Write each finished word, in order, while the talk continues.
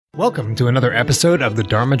Welcome to another episode of the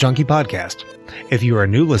Dharma Junkie Podcast. If you are a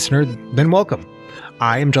new listener, then welcome.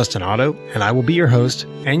 I am Justin Otto, and I will be your host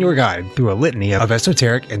and your guide through a litany of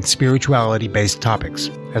esoteric and spirituality-based topics,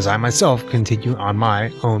 as I myself continue on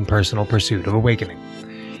my own personal pursuit of awakening.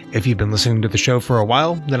 If you've been listening to the show for a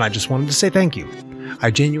while, then I just wanted to say thank you.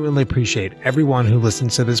 I genuinely appreciate everyone who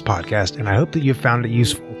listens to this podcast, and I hope that you've found it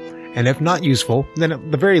useful. And if not useful, then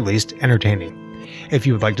at the very least, entertaining. If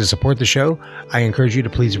you would like to support the show, I encourage you to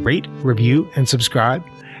please rate, review, and subscribe,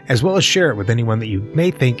 as well as share it with anyone that you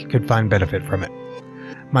may think could find benefit from it.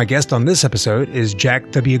 My guest on this episode is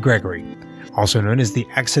Jack W Gregory, also known as the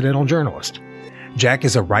Accidental Journalist. Jack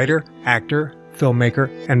is a writer, actor, filmmaker,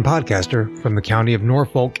 and podcaster from the county of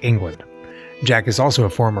Norfolk, England. Jack is also a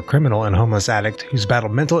former criminal and homeless addict who's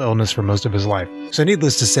battled mental illness for most of his life. So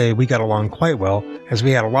needless to say, we got along quite well, as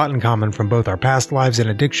we had a lot in common from both our past lives in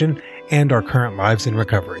addiction and our current lives in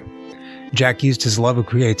recovery. Jack used his love of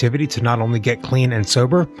creativity to not only get clean and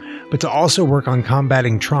sober, but to also work on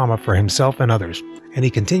combating trauma for himself and others, and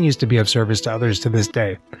he continues to be of service to others to this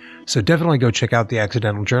day. So definitely go check out The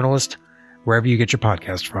Accidental Journalist, wherever you get your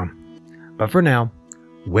podcast from. But for now,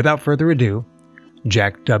 without further ado,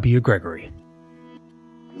 Jack W. Gregory.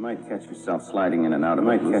 You might catch yourself sliding in and out of a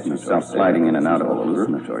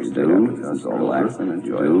hallucinatory state. Just relax and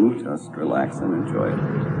enjoy it. Just relax and enjoy it.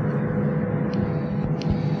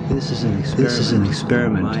 This is an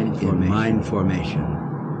experiment in mind formation.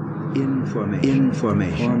 Information.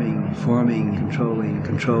 Forming,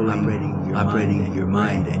 controlling, operating your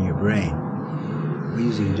mind and your brain. We're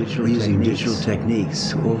using digital techniques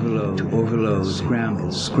to overload, scramble,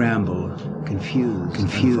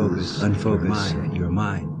 confuse, unfocus your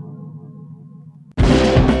mind.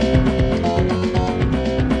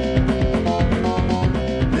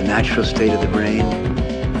 The natural state of the brain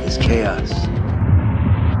is chaos.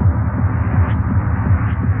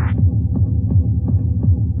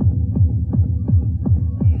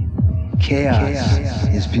 Chaos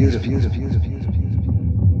is beautiful.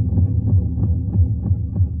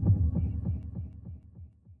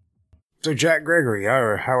 So Jack Gregory,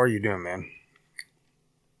 how are you doing, man?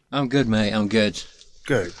 I'm good, mate. I'm good.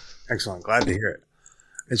 Good. Excellent. Glad to hear it.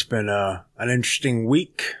 It's been an interesting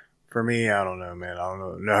week for me. I don't know, man. I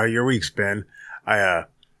don't know how your week's been. I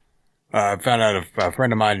found out a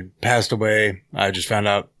friend of mine passed away. I just found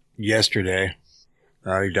out yesterday.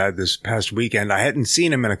 He died this past weekend. I hadn't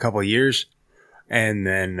seen him in a couple of years. And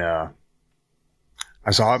then I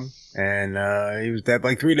saw him, and he was dead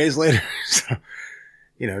like 3 days later. So,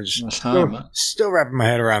 you know, just still wrapping my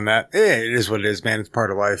head around that. It is what it is, man. It's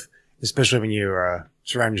part of life, especially when you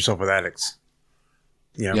surround yourself with addicts.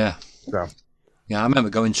 You know? Yeah. So. Yeah, I remember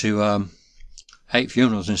going to 8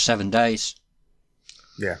 funerals in 7 days.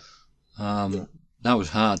 Yeah. That was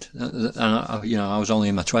hard. And, I was only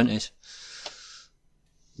in my 20s.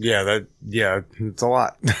 Yeah, it's a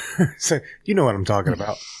lot. So, you know what I'm talking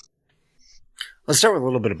about. Let's start with a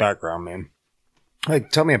little bit of background, man. Like,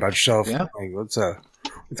 tell me about yourself. Yeah. Like, let's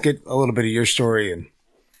get a little bit of your story and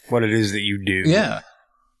what it is that you do. Yeah.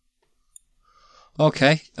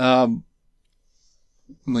 Okay. Well,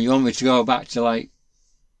 you want me to go back to like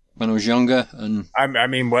when I was younger, and I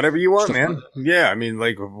mean, whatever you want, man. Like, yeah, I mean,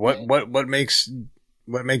 like, what makes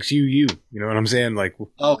you you? You know what I'm saying? Like,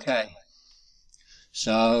 okay.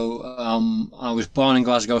 So, I was born in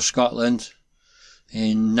Glasgow, Scotland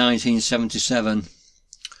in 1977.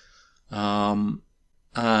 And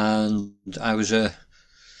I was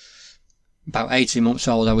about 18 months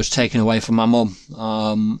old. I was taken away from my mum.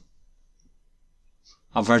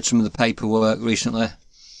 I've read some of the paperwork recently,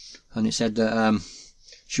 and it said that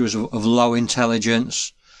she was of low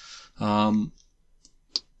intelligence and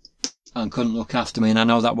couldn't look after me, and I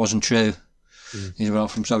know that wasn't true. These were all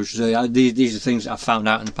from social. These are things that I've found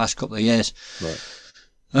out in the past couple of years. Right.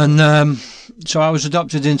 And so I was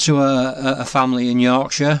adopted into a family in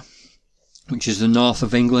Yorkshire, which is the north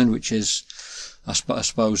of England, which is, I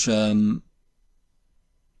suppose,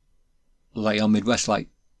 like your Midwest, like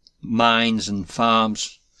mines and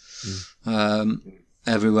farms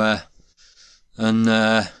everywhere. And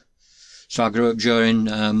so I grew up during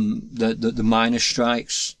the miners'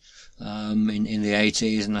 strikes in the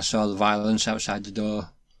 80s, and I saw the violence outside the door.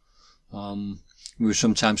 We were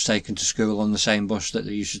sometimes taken to school on the same bus that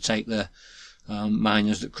they used to take the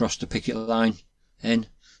miners that crossed the picket line in.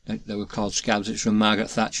 They were called scabs. It's from Margaret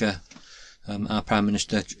Thatcher. Our Prime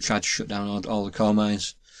Minister tried to shut down all the coal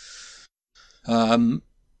mines. And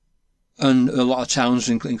a lot of towns,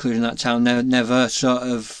 including that town, never sort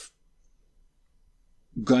of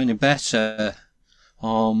got any better.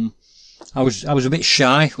 I was a bit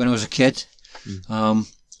shy when I was a kid,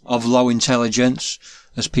 of low intelligence,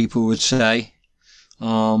 as people would say.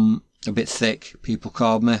 A bit thick, people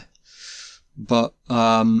called me. But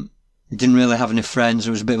didn't really have any friends.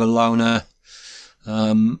 I was a bit of a loner.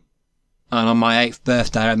 And on my 8th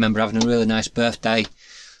birthday, I remember having a really nice birthday.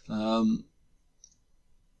 My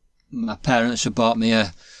parents had bought me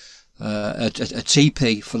a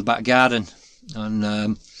teepee for the back garden.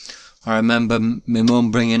 And I remember my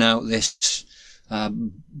mum bringing out this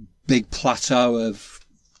big plateau of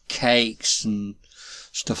cakes and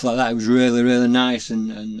stuff like that. It was really, really nice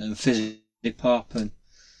and fizzy pop. And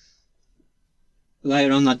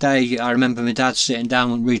later on that day, I remember my dad sitting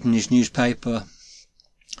down and reading his newspaper,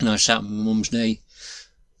 and I sat on my mum's knee.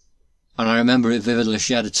 And I remember it vividly.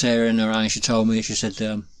 She had a tear in her eye. She told me, she said,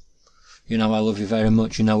 you know, I love you very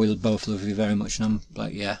much. You know, we both love you very much. And I'm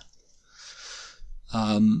like, yeah.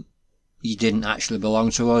 You didn't actually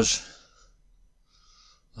belong to us.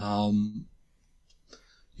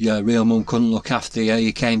 Your real mum couldn't look after you.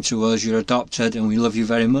 You came to us. You're adopted, and we love you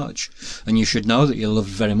very much. And you should know that you love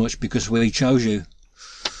very much because we chose you.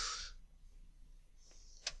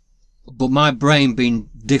 But my brain being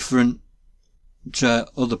different to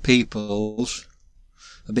other people's,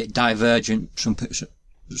 a bit divergent, some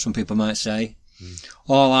people might say.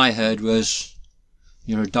 All I heard was,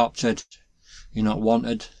 you're adopted, you're not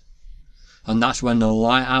wanted. And that's when the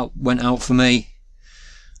light went out for me.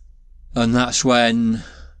 And that's when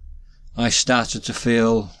I started to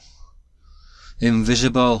feel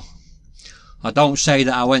invisible. I don't say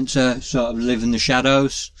that I went to sort of live in the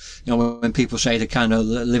shadows. You know, when people say they kind of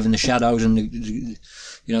live in the shadows and, you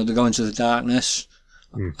know, they go into the darkness.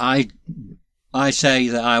 I say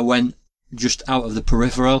that I went just out of the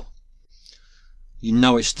peripheral. You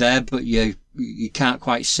know it's there, but you can't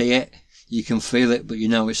quite see it. You can feel it, but you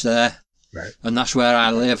know it's there. Right. And that's where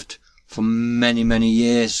I lived for many, many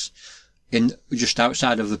years, in just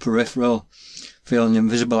outside of the peripheral, feeling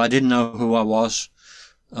invisible. I didn't know who I was.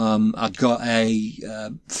 I'd got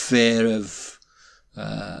a fear of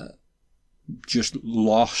just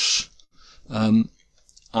loss.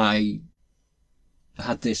 I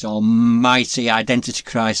had this almighty identity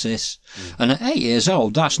crisis, and at 8 years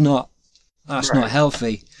old, that's not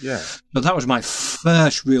healthy. Yeah. But that was my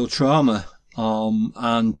first real trauma,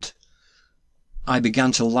 and I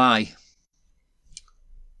began to lie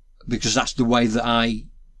because that's the way that I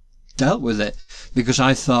dealt with it. Because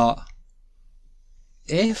I thought,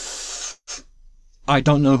 if I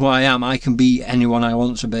don't know who I am, I can be anyone I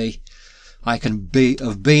want to be. I can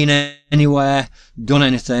have been anywhere, done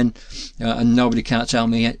anything, and nobody can't tell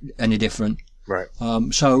me any different. Right.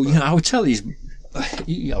 So, you know, I would tell these,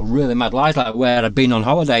 you know, really mad lies, like where I'd been on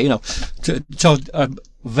holiday, you know. I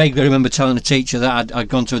vaguely remember telling a teacher that I'd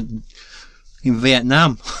gone in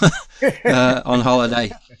Vietnam on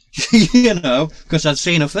holiday, you know, because I'd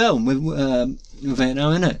seen a film with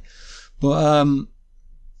Vietnam in it. But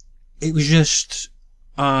it was just,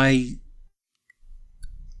 I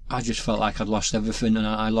just felt like I'd lost everything, and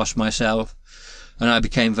I lost myself, and I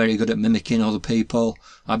became very good at mimicking other people.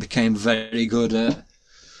 I became very good at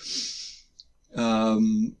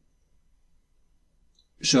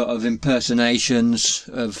sort of impersonations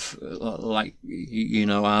of, like, you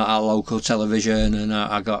know, our local television, and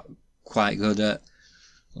I got quite good at,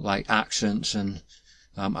 like, accents, and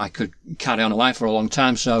I could carry on a life for a long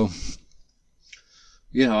time. So,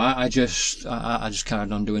 you know, I just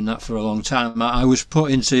carried on doing that for a long time. I was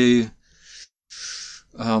put into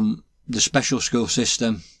the special school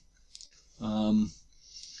system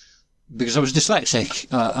because I was dyslexic,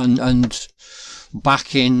 and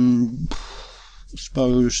back in, I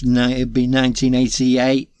suppose, it'd be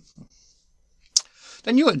 1988.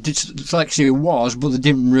 They knew what dyslexia was, but they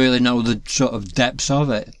didn't really know the sort of depths of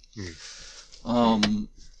it.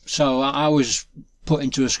 So I was put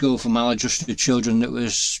into a school for maladjusted children that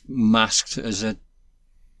was masked as a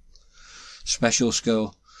special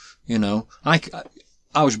school. You know, I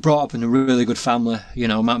was brought up in a really good family. You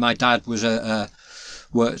know, my dad was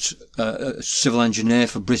worked a civil engineer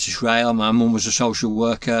for British Rail. My mum was a social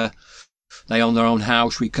worker. They owned their own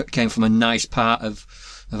house. We came from a nice part of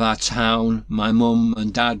our town. My mum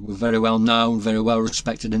and dad were very well known, very well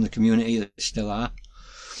respected in the community. They still are.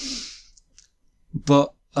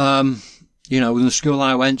 But you know, the school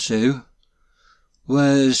I went to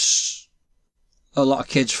was a lot of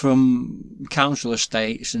kids from council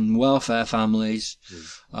estates and welfare families,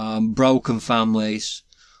 broken families,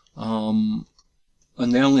 and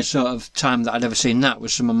the only sort of time that I'd ever seen that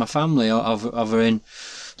was some of my family over in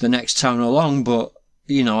the next town along, but,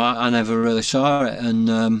 you know, I never really saw it,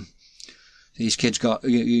 and these kids got,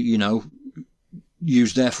 you know,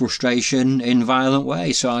 used their frustration in violent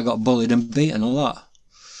ways, so I got bullied and beaten a lot.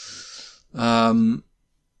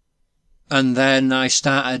 And then I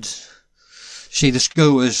started, the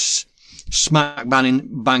school was smack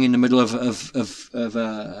bang in the middle of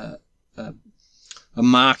a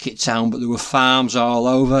market town, but there were farms all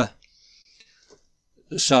over.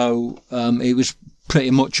 So, it was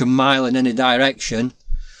pretty much a mile in any direction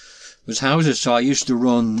was houses. So I used to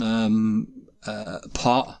run,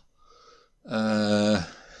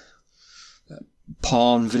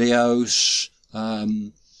 porn videos,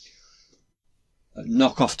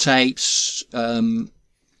 knock-off tapes.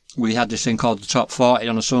 We had this thing called the Top 40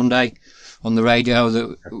 on a Sunday on the radio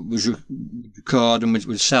that was recorded and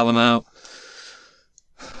we'd sell them out.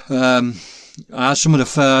 I had some of the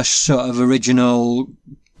first sort of original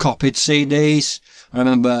copied CDs. I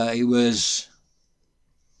remember it was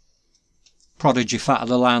Prodigy, Fat of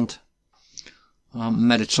the Land.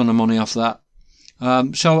 Made a ton of money off that.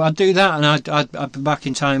 So I'd do that, and I'd be back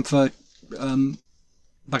in time for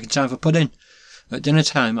pudding at dinner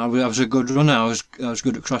time. I was a good runner. I was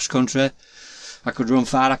good at cross country. I could run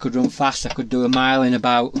far. I could run fast. I could do a mile in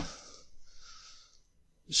about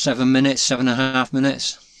 7 minutes, 7.5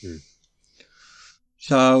 minutes.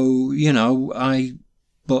 So, you know,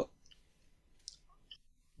 but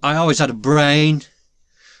I always had a brain.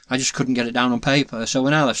 I just couldn't get it down on paper. So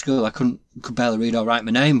when I left school, I could barely read or write my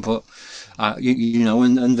name. But you know,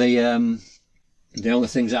 and the only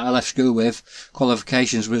things that I left school with,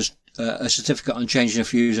 qualifications, was a certificate on changing a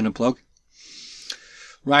fuse and a plug,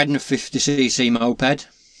 riding a 50cc moped,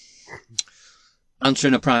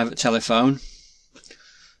 answering a private telephone.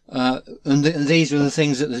 And these were the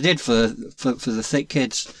things that they did for the thick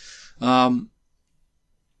kids.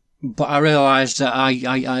 But I realised that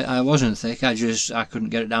I wasn't thick. I couldn't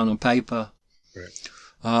get it down on paper. Right.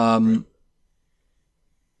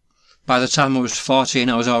 By the time I was 14,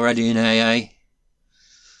 I was already in AA.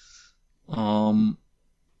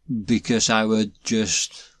 Because I would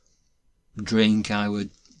just drink. I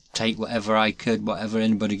would take whatever I could, whatever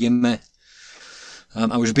anybody gave me.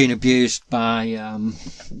 I was being abused by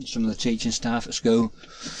some of the teaching staff at school,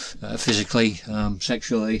 physically,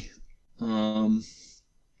 sexually, and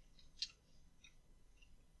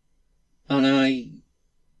I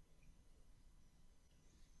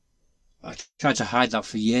tried to hide that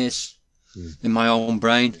for years in my own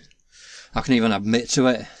brain. I couldn't even admit to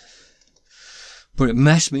it, but it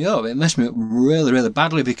messed me up. It messed me up really, really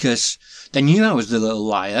badly, because they knew I was the little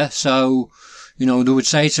liar. So, you know, they would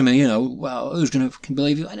say to me, you know, well, who's going to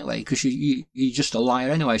believe you anyway? Because you're just a liar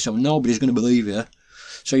anyway, so nobody's going to believe you.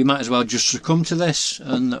 So you might as well just succumb to this,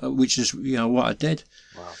 and which is, you know, what I did.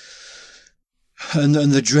 Wow. And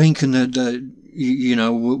the drink and the you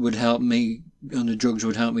know, would help me, and the drugs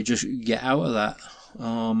would help me just get out of that.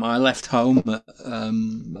 I left home at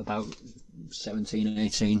about 17,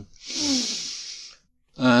 18.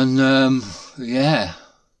 And, yeah,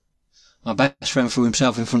 my best friend threw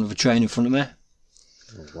himself in front of a train in front of me.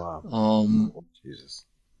 Oh, wow. Jesus.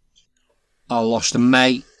 I lost a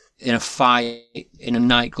mate in a fight in a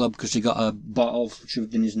nightclub because he got a bottle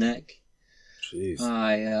shoved in his neck. Jeez.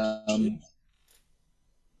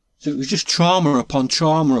 So it was just trauma upon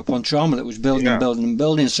trauma upon trauma that was building and building and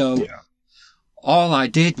building. So all I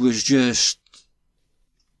did was just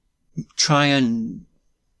try and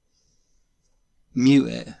mute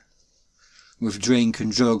it with drink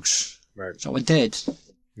and drugs. Right. So I did.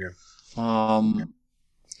 Yeah.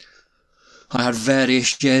 I had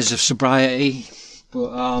various years of sobriety,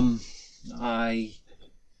 but I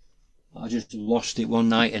just lost it one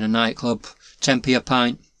night in a nightclub. 10p a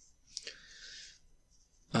pint.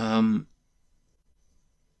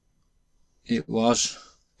 It was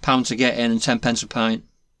 £1 to get in and 10p a pint.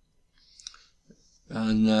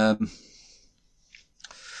 And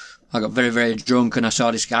I got very, very drunk, and I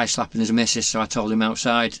saw this guy slapping his missus, so I told him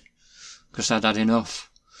outside because I'd had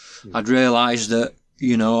enough. I'd realised that,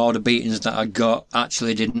 you know, all the beatings that I got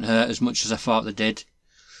actually didn't hurt as much as I thought they did,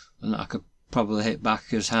 and that I could probably hit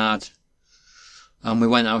back as hard. And we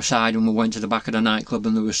went outside and we went to the back of the nightclub,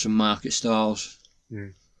 and there was some market stalls.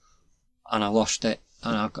 And I lost it,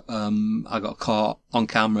 and I got caught on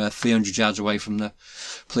camera 300 yards away from the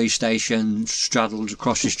police station, straddled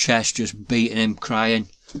across his chest, just beating him, crying,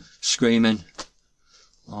 screaming.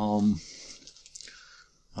 And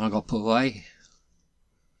I got put away.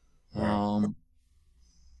 And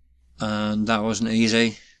that wasn't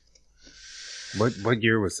easy. What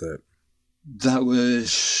year was that? That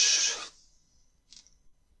was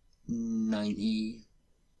 98,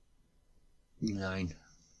 99.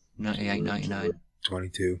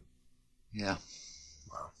 22. Yeah.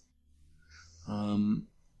 Wow.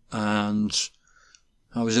 And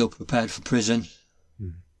I was ill prepared for prison.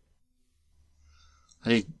 I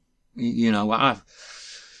did, you know,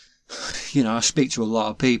 I speak to a lot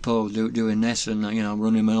of people doing this, and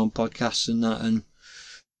running my own podcasts and that, and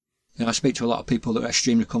I speak to a lot of people that are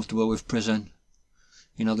extremely comfortable with prison.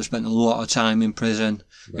 They spent a lot of time in prison.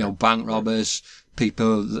 Right. Bank robbers,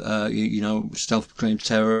 people, self-proclaimed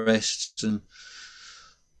terrorists, and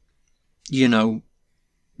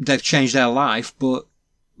they've changed their life, but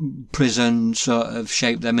prison sort of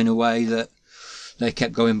shaped them in a way that they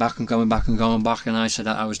kept going back and going back and going back, and I said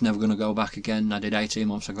I was never going to go back again. I did 18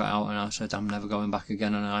 months, I got out, and I said I'm never going back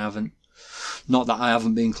again, and I haven't. Not that I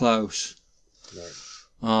haven't been close. Right.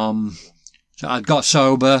 So I got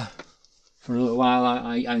sober for a little while.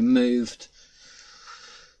 I moved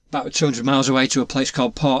about 200 miles away to a place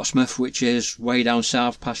called Portsmouth, which is way down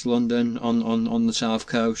south past London on the south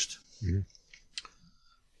coast. Mm-hmm.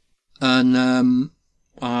 And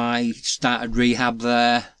I started rehab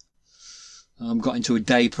there. Got into a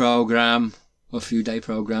day program, a few day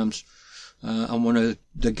programs, and one of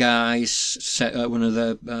the guys set one of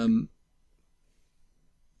the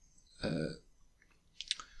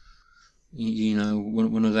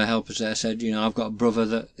one of the helpers there said, I've got a brother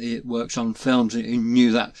that works on films. He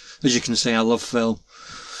knew that, as you can see, I love film,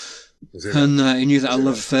 and he knew that I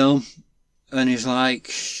love film, and he's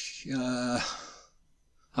like, I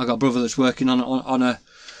got a brother that's working on a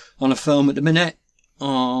film at the minute,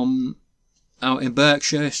 out in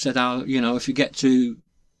Berkshire. Said, if you get to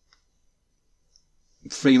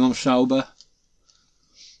 3 months sober,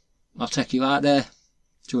 I'll take you out there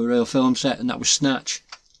to a real film set, and that was Snatch.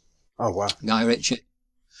 Oh, wow. Guy Ritchie.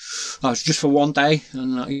 I was just for one day,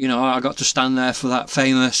 and I got to stand there for that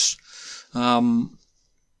famous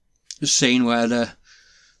scene where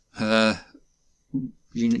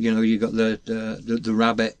you got the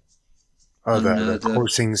rabbit. Oh, and, the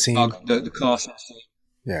coursing scene. The coursing scene.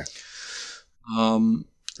 Yeah. And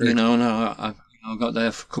I got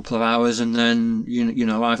there for a couple of hours, and then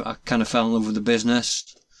I kind of fell in love with the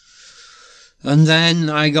business, and then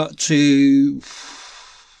I got to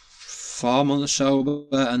 4 months sober,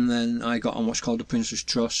 and then I got on what's called the Prince's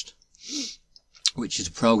Trust, which is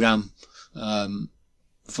a program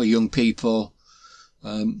for young people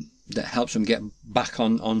that helps them get back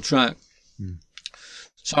on track. Mm.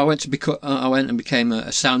 So I went and became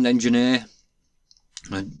a sound engineer.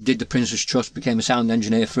 I did the Prince's Trust, became a sound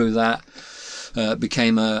engineer through that,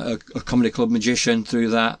 became a comedy club magician through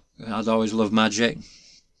that. I'd always loved magic.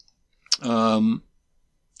 And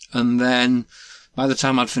then by the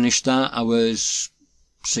time I'd finished that, I was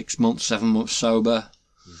 7 months sober.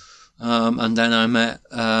 And then I met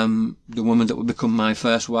the woman that would become my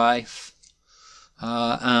first wife.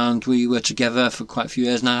 And we were together for quite a few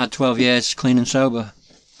years, and I had 12 years clean and sober.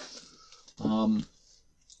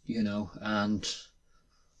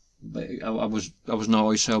 But I wasn't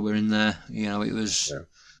always sober in there. It was,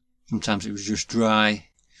 sometimes it was just dry.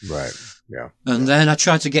 Right, yeah. And then I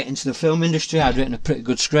tried to get into the film industry. I'd written a pretty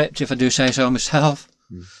good script, if I do say so myself.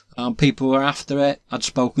 People were after it. I'd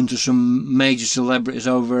spoken to some major celebrities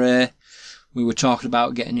over here. We were talking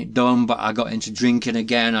about getting it done, but I got into drinking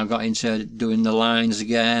again. I got into doing the lines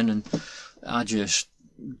again, and I just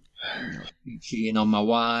cheating on my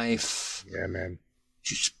wife. Yeah, man.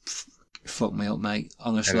 Just fucked me up, mate,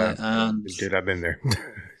 honestly. And dude, I've been there.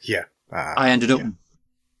 Yeah. I ended up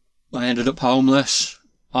homeless,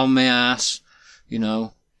 on my ass,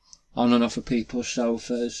 on and off of people's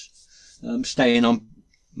sofas, staying on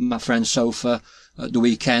my friend's sofa at the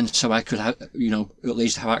weekend so I could at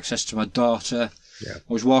least have access to my daughter. Yeah.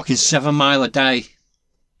 I was walking 7 miles a day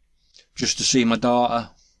just to see my daughter.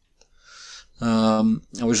 I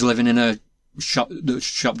was living in a shop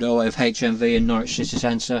doorway of HMV in Norwich City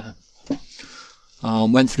Centre.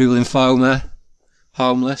 Went through lymphoma,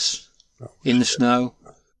 homeless, in the snow.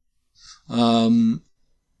 Got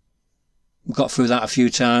through that a few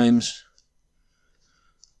times.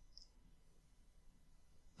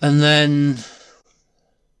 And then,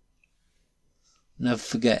 never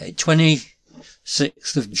forget it,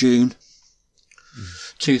 26th of June,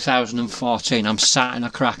 2014, I'm sat in a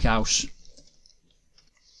crack house.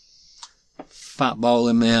 Fat bowl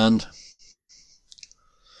in my hand.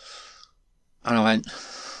 And I went,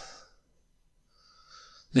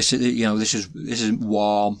 this is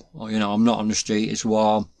warm. I'm not on the street, it's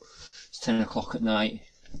warm. It's 10 o'clock at night.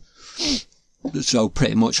 So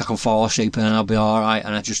pretty much I can fall asleep and I'll be alright.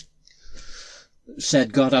 And I just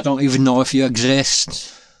said, God, I don't even know if you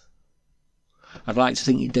exist. I'd like to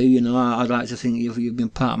think you do, I'd like to think you've been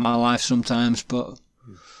part of my life sometimes, but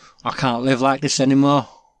I can't live like this anymore.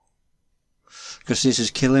 Because this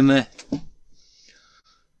is killing me.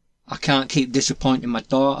 I can't keep disappointing my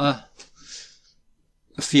daughter.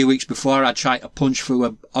 A few weeks before, I tried to punch through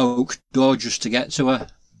an oak door just to get to her.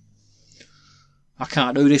 I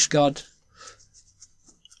can't do this, God.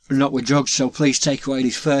 Not with drugs, so please take away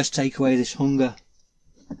this thirst, take away this hunger.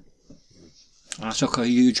 I took a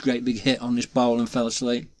huge, great big hit on this bowl and fell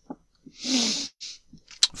asleep.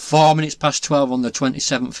 4 minutes past 12 on the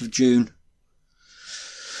 27th of June,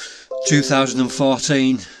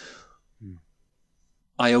 2014.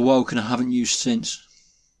 I awoke and I haven't used since.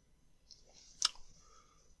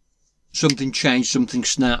 Something changed, something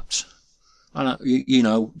snapped. And, you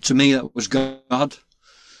know, to me that was God.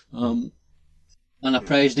 And I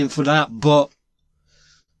praised him for that. But,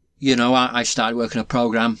 you know, I started working a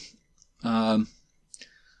program. I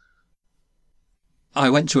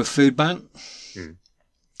went to a food bank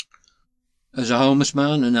as a homeless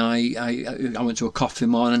man, and I went to a coffee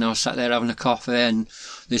morning, and I was sat there having a coffee, and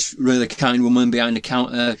this really kind woman behind the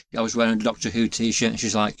counter, I was wearing a Doctor Who t-shirt, and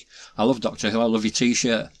she's like, I love Doctor Who, I love your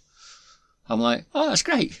t-shirt. I'm like, oh, that's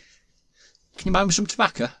great. Can you buy me some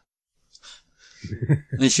tobacco?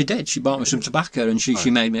 And she did. She bought me some tobacco, and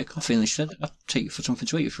she made me a coffee, and she said, I'll take you for something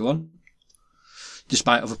to eat if you want.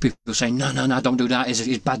 Despite other people saying, no, don't do that,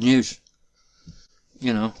 it's bad news.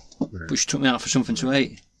 You know, but she took me out for something to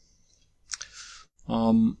eat.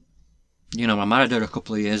 You know, I married her a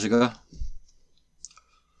couple of years ago.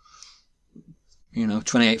 You know,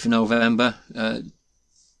 28th of November,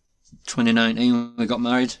 2019, we got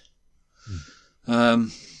married.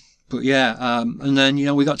 But yeah, and then, you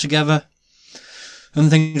know, we got together and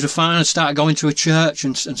things were fine. I started going to a church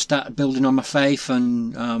and started building on my faith,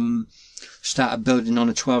 and started building on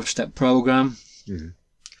a 12-step program.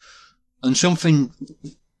 And something,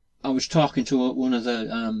 I was talking to one of the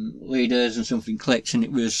leaders, and something clicked, and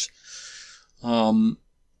it was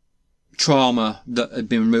trauma that had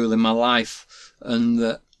been ruling my life, and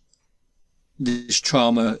that this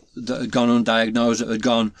trauma that had gone undiagnosed, that had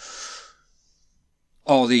gone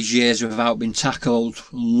all these years without being tackled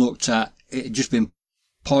and looked at, it had just been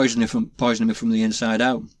poisoning me from the inside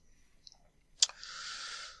out.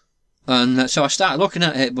 And so I started looking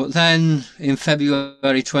at it, but then in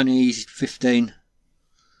February 2015,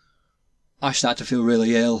 I started to feel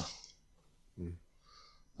really ill.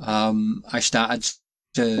 I started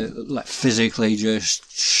to physically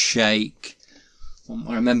just shake.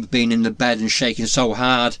 I remember being in the bed and shaking so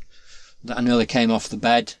hard that I nearly came off the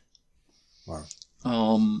bed. Wow.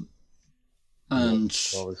 And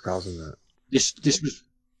what was causing that? This was,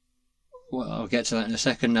 well, I'll get to that in a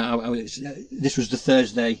second. This was the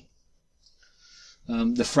Thursday.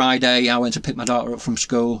 The Friday, I went to pick my daughter up from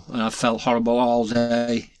school, and I felt horrible all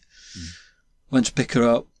day. Went to pick her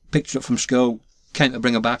up, picked her up from school, came to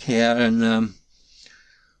bring her back here, and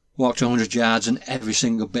walked 100 yards, and every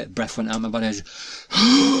single bit of breath went out of my body.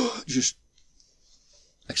 I just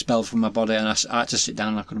expelled from my body, and I had to sit down,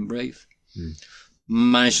 and I couldn't breathe.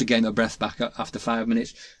 Managed to gain my breath back after 5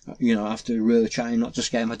 minutes, you know, after really trying not to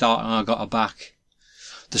scare my daughter, and I got her back.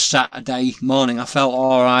 The Saturday morning, I felt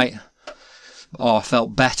alright. Oh, I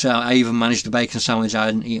felt better. I even managed a bacon sandwich I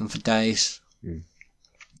hadn't eaten for days.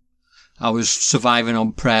 I was surviving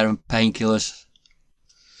on prayer and painkillers.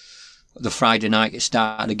 The Friday night it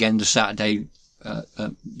started again. The Saturday,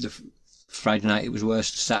 the Friday night it was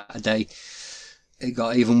worse. The Saturday it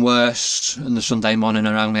got even worse. And the Sunday morning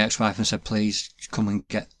I rang my ex-wife and said, please come and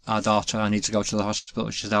get our daughter. I need to go to the hospital.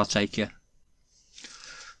 She said, I'll take you.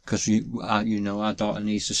 Because you know, our daughter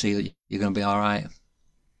needs to see that you're going to be alright.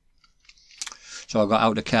 So I got out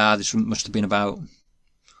of the car. This must have been about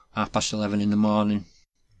 11:30 in the morning.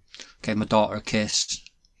 Gave my daughter a kiss.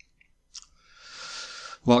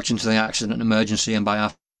 Walked into the accident emergency, and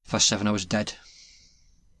by 7:30 I was dead.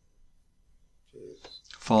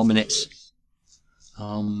 4 minutes.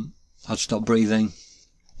 I'd stopped breathing.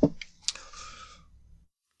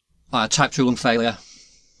 I had type 2 lung failure,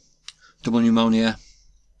 double pneumonia,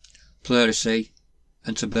 pleurisy,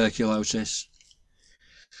 and tuberculosis.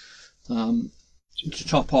 To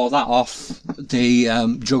top all that off, the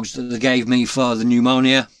drugs that they gave me for the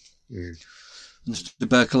pneumonia and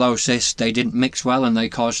tuberculosis, they didn't mix well, and they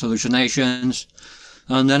caused hallucinations.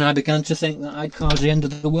 And then I began to think that I'd caused the end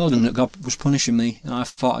of the world, and that God was punishing me. And I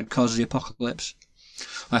thought I'd caused the apocalypse.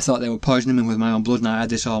 I thought they were poisoning me with my own blood, and I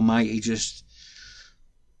had this almighty just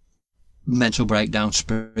mental breakdown,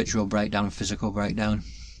 spiritual breakdown, and physical breakdown.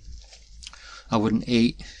 I wouldn't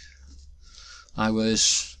eat. I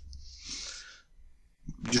was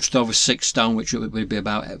just over 6 stone, which would be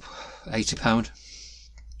about £80.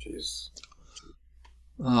 Jeez.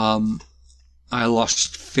 I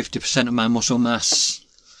lost 50% of my muscle mass.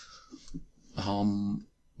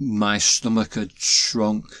 My stomach had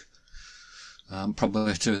shrunk,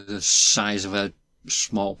 probably to the size of a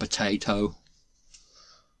small potato.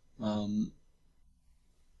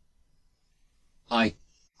 I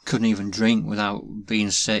couldn't even drink without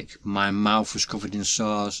being sick. My mouth was covered in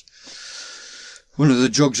sores. One of the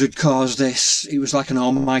drugs had caused this. It was like an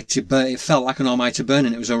almighty burn. It felt like an almighty burn,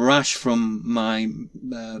 and it was a rash from my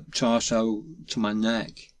torso to my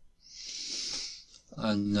neck.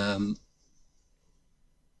 And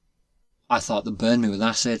I thought they burned me with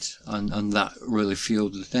acid, and that really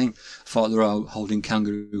fueled the thing. I thought they were all holding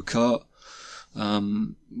kangaroo court,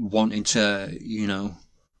 wanting to, you know,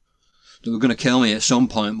 they were going to kill me at some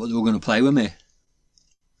point, but they were going to play with me.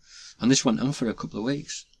 And this went on for a couple of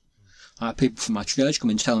weeks. I had people from my church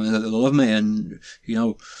coming telling me that they love me and, you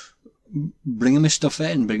know, bringing me stuff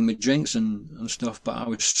in, bringing me drinks and stuff, but I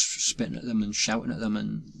was spitting at them and shouting at them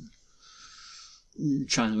and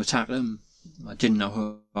trying to attack them. I didn't know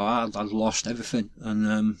who I was. I'd lost everything.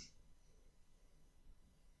 And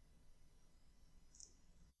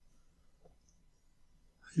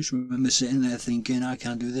I just remember sitting there thinking, I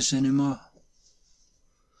can't do this anymore.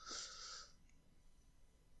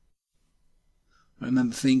 I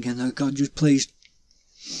remember thinking, oh God, just please,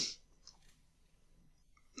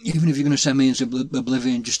 even if you're going to send me into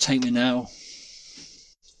oblivion, just take me now.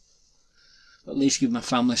 At least give my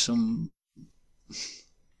family some,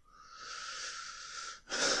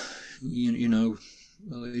 you know,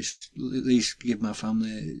 at least give my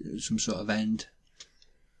family some sort of end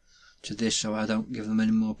to this, so I don't give them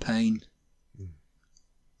any more pain.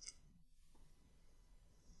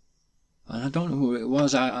 And I don't know who it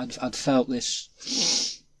was. I'd felt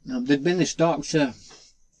this. There'd been this doctor,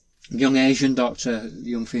 young Asian doctor,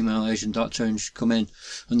 young female Asian doctor, and she'd come in.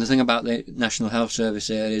 And the thing about the National Health Service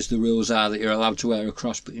here is the rules are that you're allowed to wear a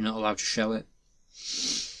cross, but you're not allowed to show it.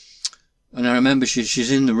 And I remember she's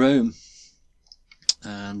in the room,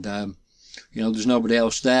 and you know, there's nobody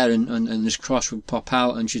else there, and this cross would pop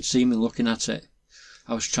out, and she'd see me looking at it.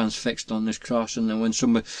 I was transfixed on this cross, and then when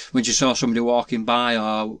she saw somebody walking by,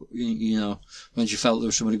 or you know, when she felt there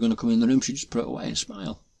was somebody going to come in the room, she'd just put it away and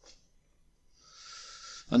smile.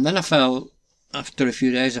 And then I felt, after a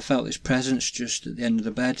few days, I felt this presence just at the end of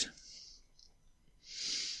the bed,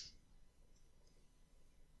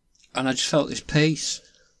 and I just felt this peace.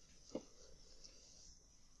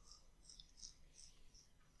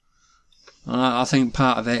 And I think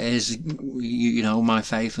part of it is, you know, my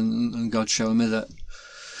faith and God showing me that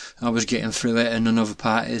I was getting through it, and another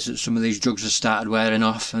part is that some of these drugs had started wearing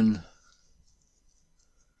off, and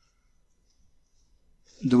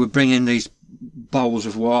they were bringing these bowls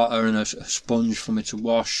of water and a sponge for me to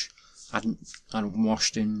wash. I hadn't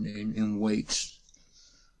washed in weeks,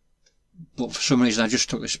 but for some reason I just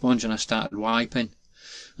took the sponge and I started wiping,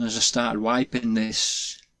 and as I started wiping,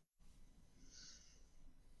 this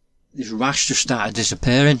rash just started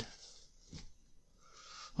disappearing.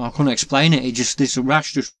 I couldn't explain it. This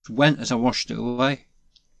rash just went as I washed it away.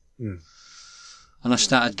 And I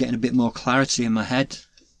started getting a bit more clarity in my head.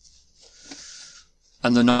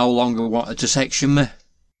 And they no longer wanted to section me.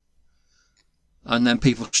 And then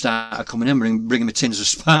people started coming in, bringing me tins of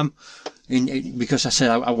spam. Because I said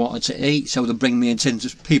I wanted to eat, so they'd bring me in tins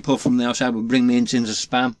of, people from the outside would bring me in tins of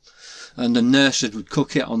spam. And the nurses would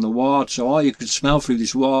cook it on the ward, so all you could smell through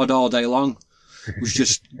this ward all day long was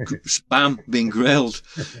just spam being grilled.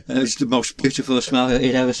 And it was the most beautiful smell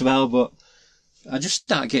you'd ever smelled, but I just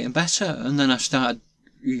started getting better, and then I started,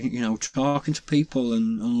 you know, talking to people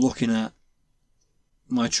and looking at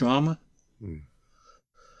my trauma.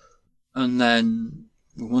 And then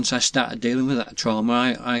once I started dealing with that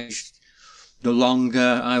trauma, the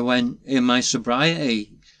longer I went in my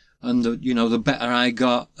sobriety, and the better I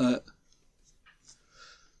got at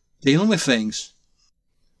dealing with things.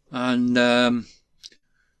 And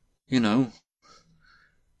you know,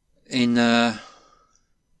 in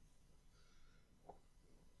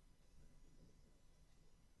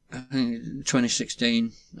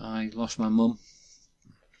 2016, I lost my mum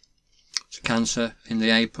to cancer in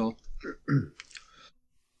the April,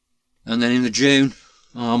 and then in the June,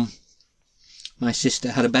 my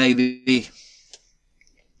sister had a baby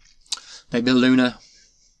Luna,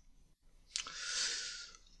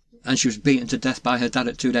 and she was beaten to death by her dad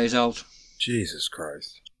at 2 days old. Jesus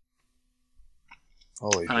Christ.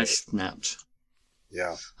 Holy and shit. I snapped.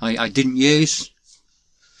 Yeah. I didn't use,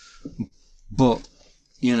 but,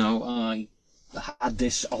 you know, I had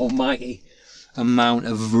this almighty amount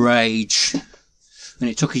of rage, and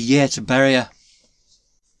it took a year to bury her.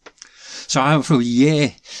 So I went through a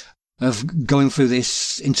year of going through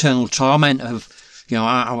this internal torment of, you know,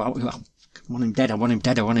 I want him dead, I want him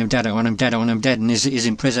dead, I want him dead, I want him dead, I want him dead, and he's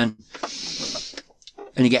in prison.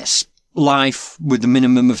 And he gets life with the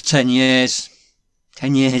minimum of 10 years.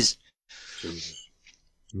 10 years. Jesus.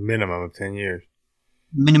 Minimum of 10 years.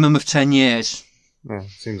 Minimum of 10 years. Well,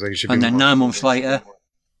 seems like it should be. And then 9 months later,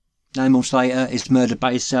 he's murdered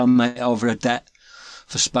by his cellmate over a debt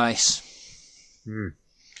for spice.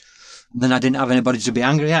 Then I didn't have anybody to be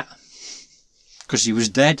angry at, because he was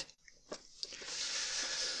dead.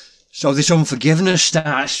 So this unforgiveness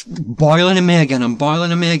starts boiling in me again, and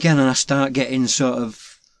I start getting sort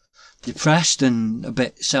of depressed and a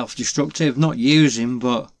bit self-destructive, not using,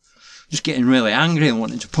 but just getting really angry and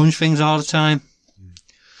wanting to punch things all the time.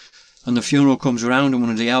 And the funeral comes around, and one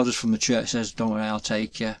of the elders from the church says, "Don't worry, I'll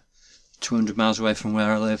take you 200 miles away from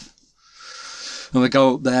where I live." And we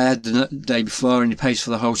go up there the day before, and he pays for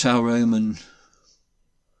the hotel room, and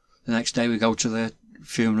the next day we go to the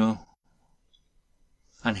funeral.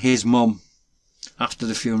 And his mum, after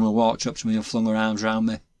the funeral, walked up to me and flung her arms around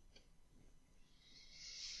me.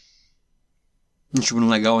 And she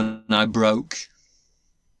wouldn't let go, and I broke.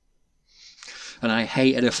 And I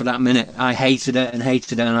hated her for that minute. I hated her, and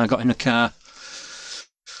I got in the car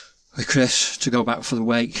with Chris to go back for the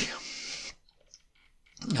wake.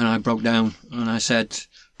 And I broke down, and I said,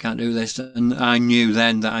 "Can't do this." And I knew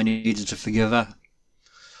then that I needed to forgive her.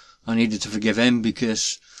 I needed to forgive him,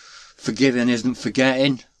 because forgiving isn't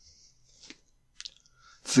forgetting.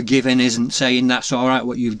 Forgiving isn't saying that's alright,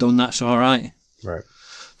 what you've done, that's alright. Right.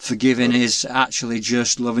 Forgiving is actually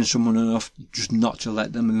just loving someone enough just not to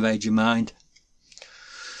let them invade your mind.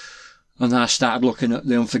 And then I started looking at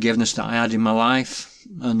the unforgiveness that I had in my life.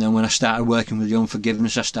 And then when I started working with the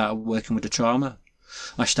unforgiveness, I started working with the trauma.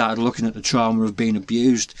 I started looking at the trauma of being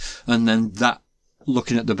abused, and then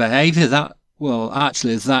looking at the behaviour, that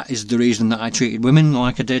is the reason that I treated women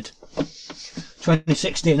like I did.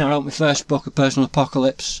 2016, I wrote my first book, A Personal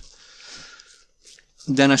Apocalypse.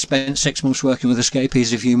 Then I spent 6 months working with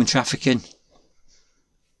escapees of human trafficking.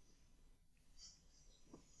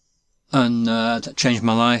 And that changed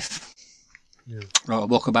my life. Yeah. Wrote a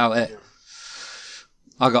book about it.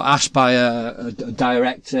 I got asked by a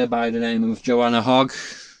director by the name of Joanna Hogg,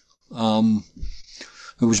 who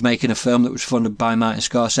was making a film that was funded by Martin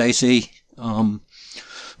Scorsese,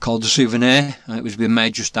 called The Souvenir. It was being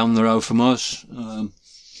made just down the road from us. And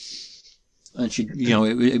she,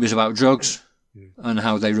 it was about drugs and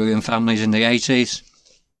how they ruined families in the 80s.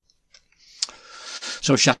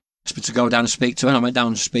 So she asked me to go down and speak to her, and I went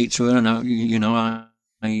down to speak to her, and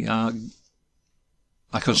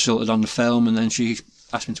I consulted on the film, and then she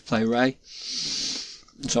asked me to play Ray.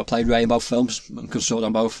 So I played Ray in both films and consulted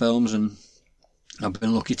on both films, and I've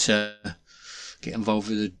been lucky to get involved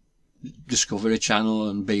with the Discovery Channel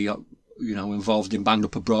and be, involved in Banged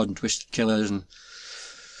Up Abroad and Twisted Killers and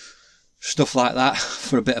stuff like that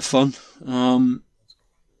for a bit of fun.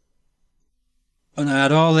 And I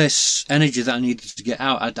had all this energy that I needed to get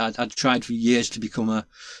out. I'd tried for years to become an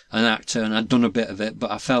actor, and I'd done a bit of it,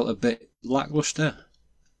 but I felt a bit lackluster.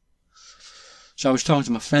 So I was talking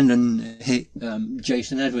to my friend, and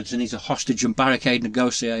Jason Edwards, and he's a hostage and barricade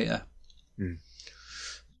negotiator.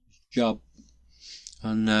 Job.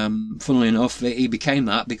 And funnily enough, he became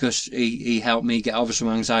that because he helped me get over some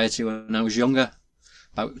anxiety when I was younger,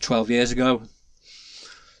 about 12 years ago,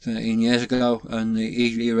 13 years ago, and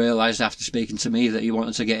he realised after speaking to me that he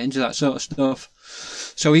wanted to get into that sort of stuff.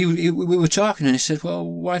 So we were talking, and he said, "Well,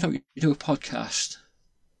 why don't you do a podcast?"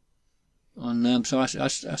 And so I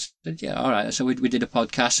said, "Yeah, all right." So we did a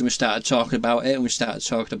podcast, and we started talking about it, and we started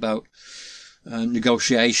talking about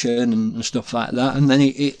negotiation and stuff like that, and then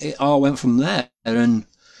it all went from there. And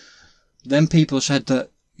then people said that,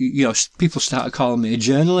 people started calling me a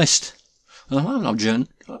journalist, and I'm not a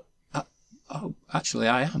journalist. Oh, actually,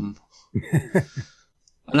 I am.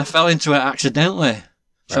 And I fell into it accidentally,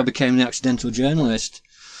 so I became the accidental journalist.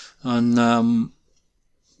 And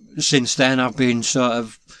since then, I've been sort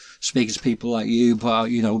of speaking to people like you about,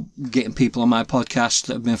 getting people on my podcast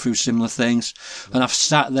that have been through similar things. And I've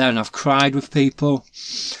sat there and I've cried with people.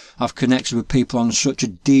 I've connected with people on such a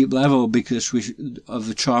deep level because of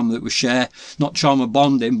the trauma that we share. Not trauma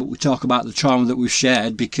bonding, but we talk about the trauma that we've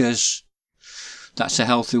shared, because that's a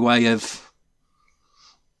healthy way of,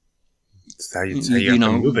 it's how you have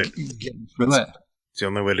to move it. Getting through it. It's the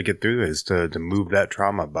only way to get through it is to move that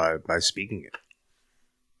trauma by speaking it.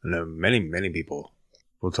 And many people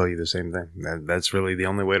will tell you the same thing. That's really the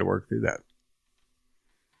only way to work through that.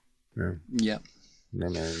 Yeah.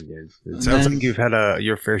 It sounds like you've had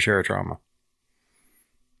your fair share of trauma.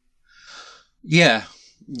 Yeah.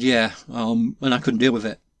 And I couldn't deal with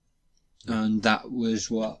it. And that was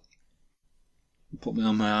what put me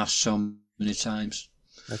on my ass so many times.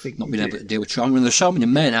 I think not being able to deal with trauma. And there's so many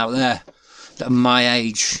men out there that are my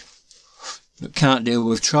age that can't deal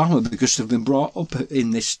with trauma because they've been brought up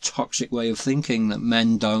in this toxic way of thinking that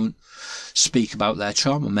men don't speak about their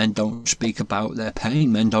trauma, men don't speak about their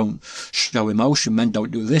pain, men don't show emotion, men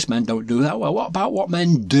don't do this, men don't do that. Well, what about what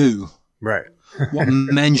men do? Right. What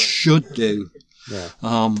men should do? Yeah.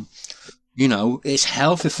 You know, it's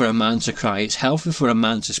healthy for a man to cry. It's healthy for a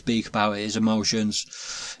man to speak about his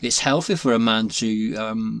emotions. It's healthy for a man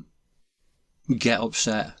to get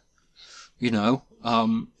upset. You know,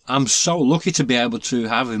 I'm so lucky to be able to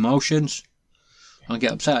have emotions and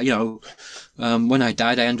get upset. You know, when I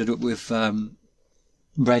died, I ended up with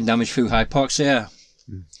brain damage through hypoxia.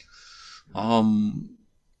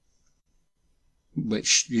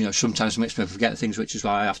 Which, you know, sometimes makes me forget things, which is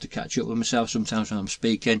why I have to catch up with myself sometimes when I'm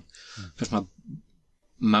speaking, because my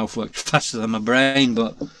mouth works faster than my brain.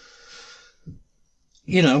 But,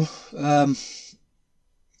 you know,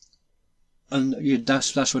 and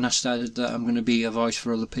that's when I started that I'm going to be a voice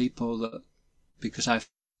for other people, that because I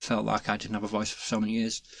felt like I didn't have a voice for so many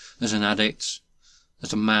years, as an addict,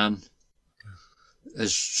 as a man,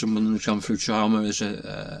 as someone who's gone through trauma, as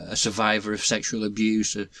a survivor of sexual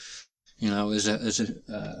abuse, you know, as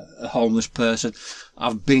a homeless person.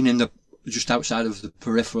 I've been in just outside of the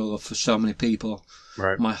peripheral for so many people,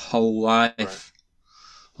 right, my whole life.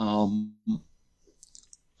 Right.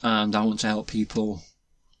 And I want to help people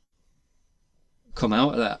come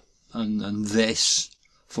out of that. And this,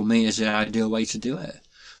 for me, is the ideal way to do it.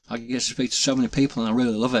 I get to speak to so many people and I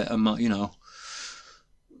really love it. And my, you know,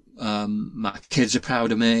 my kids are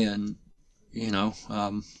proud of me, and, you know,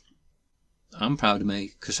 I'm proud of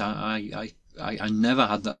me because I never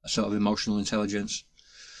had that sort of emotional intelligence.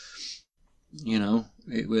 You know,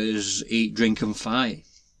 it was eat, drink, and fight.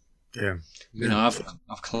 Yeah. You know, I've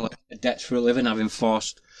collected debts for a living. I've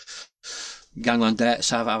enforced gangland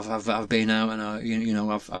debts. I've been out and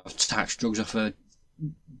I've taxed drugs off of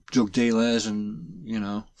drug dealers, and, you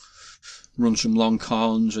know, run some long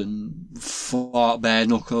cons and fought bare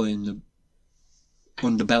knuckle in the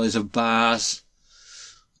underbellies of bars.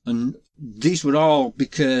 And these were all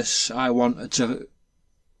because I wanted to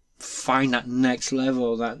find that next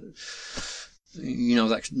level, that, you know,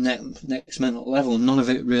 that next mental level. None of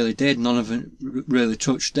it really did. None of it really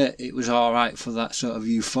touched it. It was all right for that sort of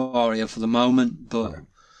euphoria for the moment, but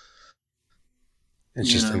it's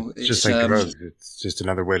just like drugs. It's just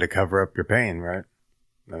another way to cover up your pain, right?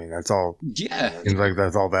 I mean, that's all. Yeah, seems like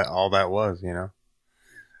that's all that was, you know.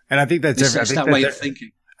 And I think that's that way of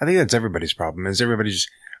thinking. I think that's everybody's problem. Is everybody just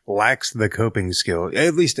lacks the coping skill,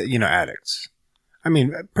 at least, you know, addicts. I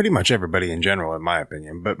mean, pretty much everybody in general, in my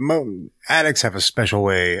opinion, but addicts have a special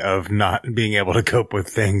way of not being able to cope with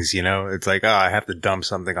things, you know? It's like, oh, I have to dump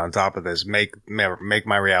something on top of this, make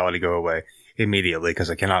my reality go away immediately because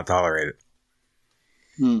I cannot tolerate it.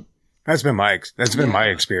 That's been my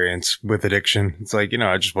experience with addiction. It's like, you know,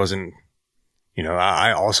 I just wasn't, you know,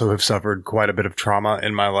 I also have suffered quite a bit of trauma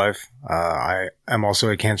in my life. I am also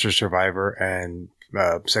a cancer survivor and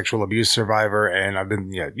sexual abuse survivor, and I've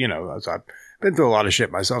been, you know, I've been through a lot of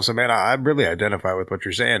shit myself. So, man, I really identify with what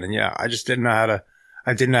you're saying. And yeah, I just didn't know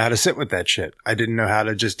how to sit with that shit. I didn't know how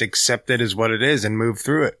to just accept it as what it is and move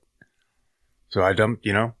through it. So I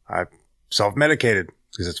self-medicated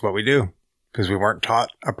because it's what we do, because we weren't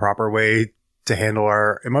taught a proper way to handle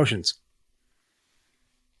our emotions.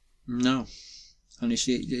 No. And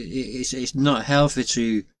it's not healthy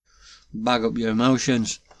to bag up your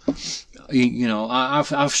emotions. You know, I'm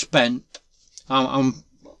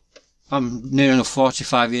near enough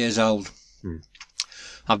 45 years old.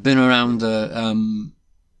 I've been around the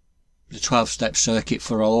 12-step circuit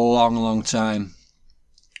for a long, long time.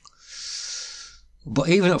 But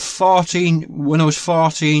even at 14, when I was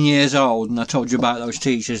 14 years old, and I told you about those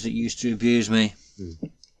teachers that used to abuse me,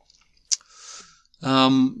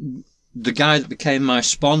 the guy that became my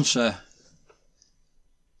sponsor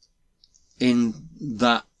in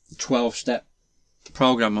that 12-step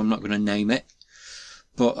program, I'm not going to name it,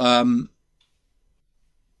 but,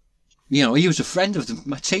 you know, he was a friend of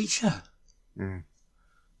my teacher. And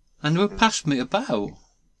they would pass me about.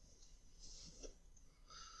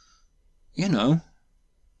 You know,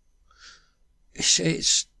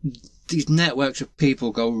 it's these networks of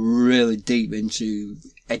people go really deep into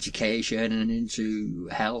education and into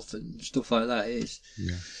health and stuff like that.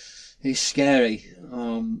 It's scary.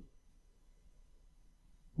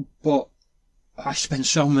 But I spent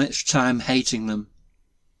so much time hating them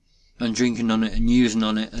and drinking on it and using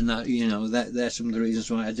on it, and that, you know, there's some of the reasons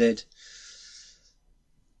why I did.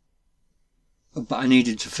 But I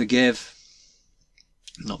needed to forgive,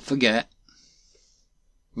 not forget,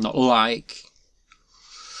 not like.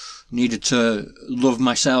 Needed to love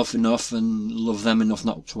myself enough and love them enough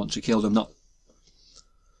not to want to kill them, not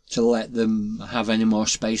to let them have any more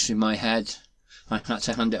space in my head. I had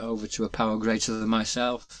to hand it over to a power greater than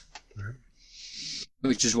myself. Right.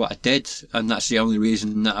 Which is what I did, and that's the only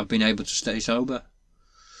reason that I've been able to stay sober.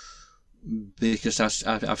 Because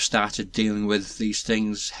I've started dealing with these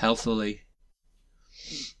things healthily.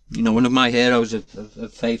 You know, one of my heroes of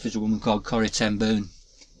faith is a woman called Corrie ten Boom.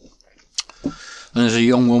 And as a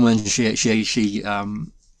young woman, she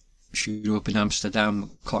grew up in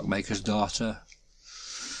Amsterdam, clockmaker's daughter.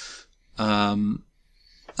 And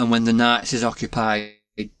when the Nazis occupied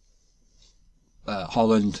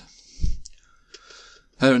Holland,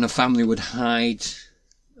 her and her family would hide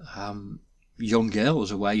young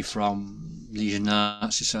girls away from these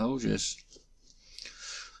Nazi soldiers.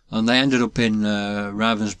 And they ended up in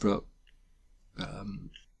Ravensbrück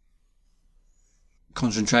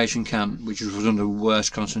concentration camp, which was one of the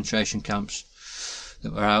worst concentration camps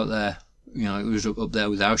that were out there. You know, it was up there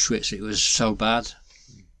with Auschwitz. It was so bad.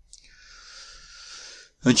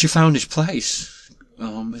 And she found this place.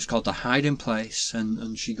 It's called the Hiding Place,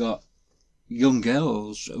 and she got young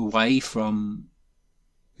girls away from.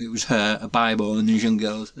 It was her, a Bible, and these young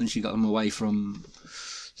girls, and she got them away from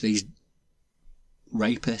these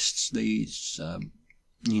rapists, these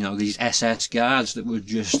these SS guards that would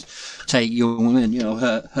just take young women. You know,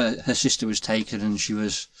 her sister was taken, and she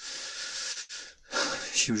was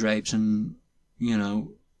raped, and you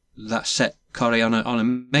know that set Corrie on a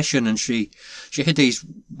mission, and she hid these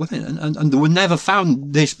women, and they were never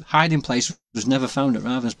found. This hiding place was never found at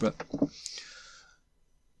Ravensbrück.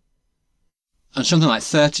 And something like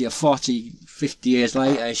 30 or 40, 50 years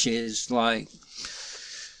later, she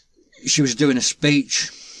was doing a speech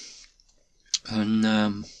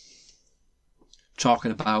and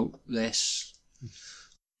talking about this.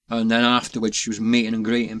 And then afterwards, she was meeting and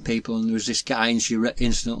greeting people, and there was this guy, and she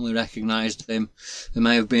instantly recognised him. He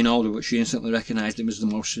may have been older, but she instantly recognised him as the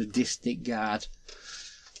most sadistic guard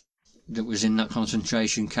that was in that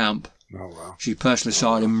concentration camp. Oh, wow. She personally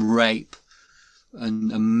saw him rape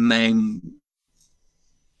and maim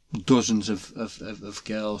dozens of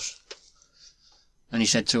girls. And he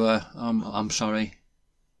said to her, I'm sorry.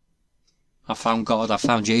 I found God, I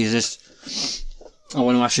found Jesus. I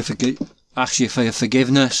want to ask you for your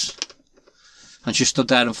forgiveness. And she stood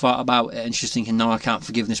there and thought about it, and she's thinking, no, I can't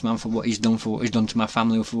forgive this man for what he's done to my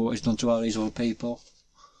family, or for what he's done to all these other people.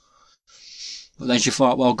 But then she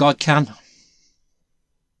thought, well, God can.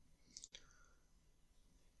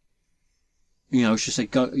 You know, she said,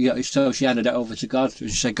 God, yeah, so she handed it over to God, and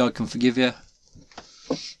she said, God can forgive you.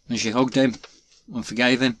 And she hugged him and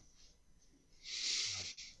forgave him.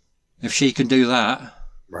 If she can do that.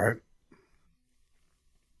 Right.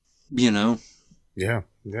 You know. Yeah.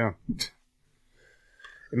 It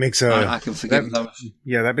makes I can forgive those.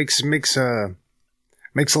 Yeah, that makes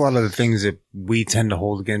a lot of the things that we tend to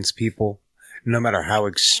hold against people, no matter how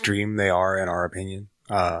extreme they are in our opinion,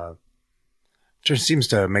 just seems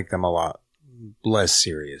to make them a lot less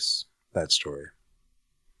serious. That story.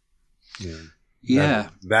 Yeah.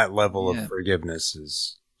 That level of forgiveness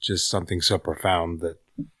is just something so profound that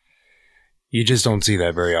you just don't see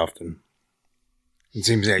that very often. It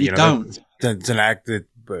seems that that's an act that,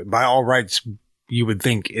 by all rights, you would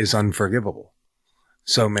think is unforgivable.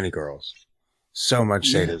 So many girls, so much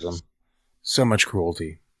sadism, so much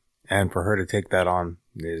cruelty, and for her to take that on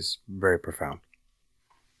is very profound.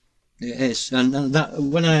 It is, and that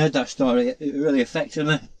when I heard that story, it really affected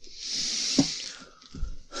me.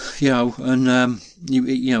 You know, and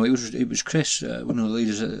it was Chris, one of the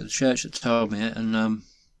leaders at the church, that told me it, and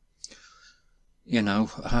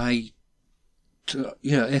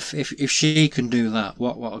if she can do that,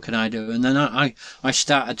 what can I do? And then I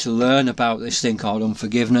started to learn about this thing called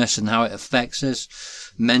unforgiveness and how it affects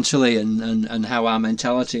us mentally, and how our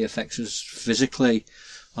mentality affects us physically.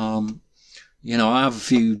 I have a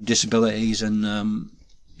few disabilities, and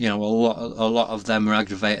a lot of them are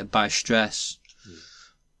aggravated by stress.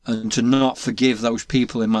 And to not forgive those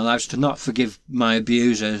people in my life, to not forgive my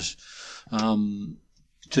abusers,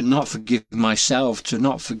 to not forgive myself, to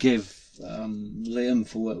not forgive Liam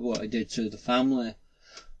for what I did to the family,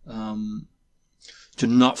 to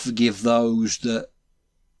not forgive those that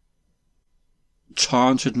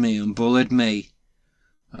taunted me and bullied me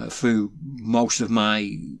through most of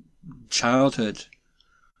my childhood.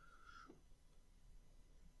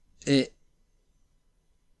 It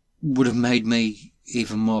would have made me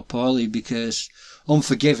even more poorly, because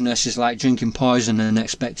unforgiveness is like drinking poison and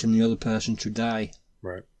expecting the other person to die.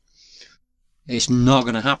 Right. It's not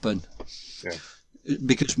going to happen. Yeah.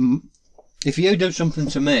 Because if you do something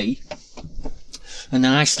to me and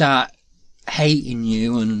then I start hating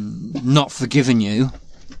you and not forgiving you,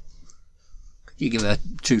 you give a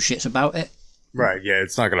two shits about it. Right. Yeah.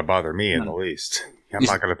 It's not going to bother me in the least. I'm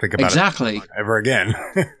not going to think about it ever again.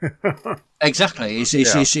 Exactly.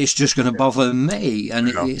 It's just going to bother me, and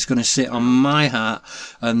it's going to sit on my heart,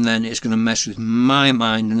 and then it's going to mess with my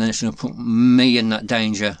mind, and then it's going to put me in that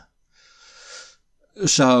danger.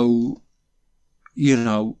 So, you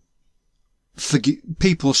know,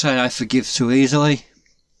 people say I forgive too easily,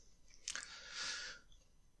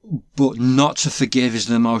 but not to forgive is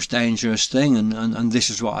the most dangerous thing, and this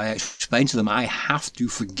is what I explain to them. I have to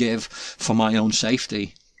forgive for my own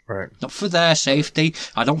safety. Right. Not for their safety.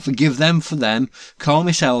 I don't forgive them for them. Call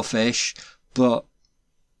me selfish, but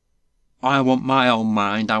I want my own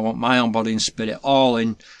mind. I want my own body and spirit all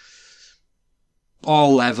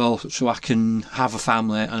level, so I can have a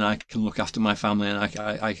family and I can look after my family, and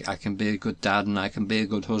I can be a good dad and I can be a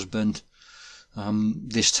good husband.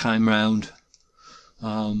 This time round,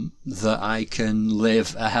 that I can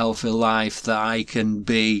live a healthy life, that I can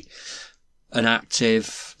be an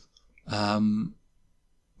active,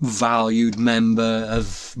 valued member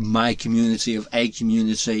of my community, of a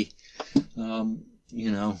community.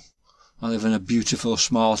 You know, I live in a beautiful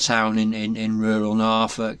small town in rural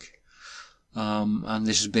Norfolk. And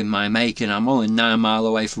this has been my making. I'm only 9 miles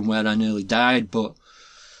away from where I nearly died, but,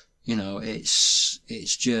 you know, it's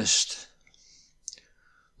just,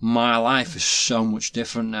 my life is so much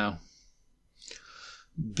different now,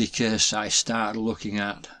 because I started looking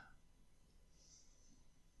at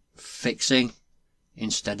fixing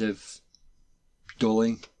instead of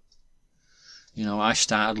dulling. You know, I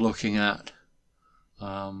started looking at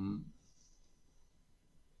the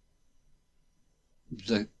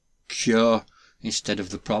cure instead of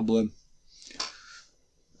the problem.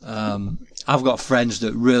 I've got friends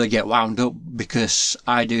that really get wound up because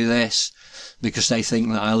I do this, because they think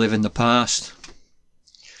that I live in the past.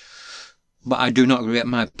 But I do not regret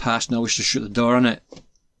my past, nor wish to shut the door on it.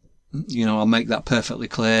 You know, I'll make that perfectly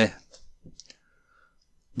clear.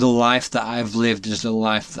 The life that I've lived is the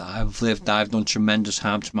life that I've lived. I've done tremendous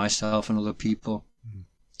harm to myself and other people.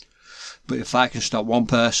 But if I can stop one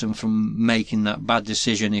person from making that bad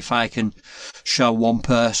decision, if I can show one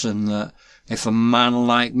person that if a man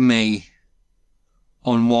like me,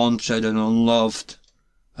 unwanted and unloved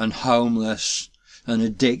and homeless and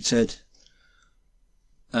addicted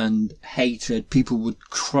and hated, people would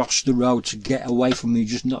cross the road to get away from me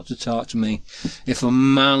just not to talk to me. If a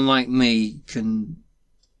man like me can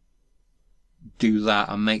do that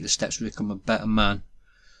and make the steps to become a better man,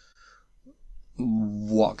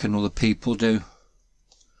 what can other people do?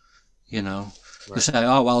 You know, right. They say,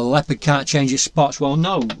 oh, well, a leopard can't change its spots. Well,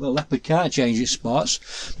 no, a leopard can't change its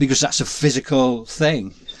spots because that's a physical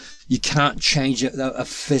thing. You can't change a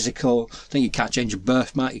physical thing. You can't change a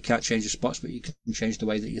birthmark, you can't change the spots, but you can change the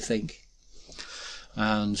way that you think.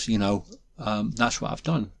 And, you know, that's what I've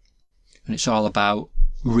done. And it's all about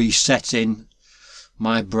resetting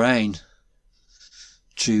my brain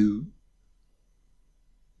to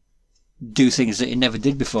do things that it never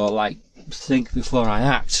did before, like think before I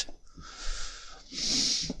act,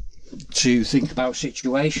 to think about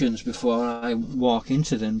situations before I walk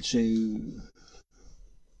into them, to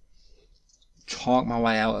talk my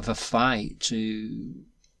way out of a fight, to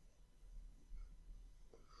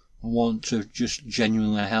want to just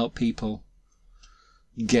genuinely help people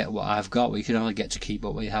get what I've got. We can only get to keep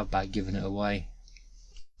what we have by giving it away.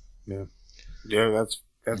 Yeah,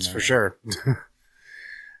 that's for sure.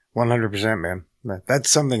 100%, man. That's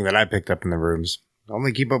something that I picked up in the rooms.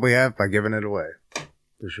 Only keep what we have by giving it away,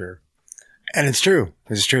 for sure. And it's true.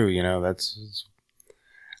 It's true. You know,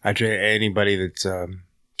 I try anybody that's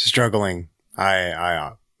struggling.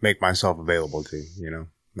 I make myself available to, you know,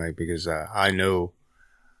 like, because I know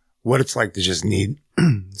what it's like to just need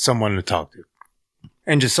someone to talk to,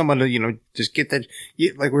 and just someone to, you know, just get that.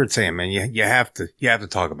 Like we were saying, man, you have to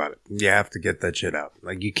talk about it. You have to get that shit out.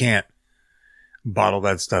 Like, you can't bottle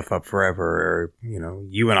that stuff up forever, or, you know,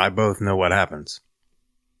 you and I both know what happens.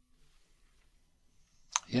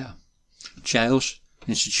 Yeah. Jails,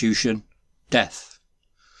 institution, death.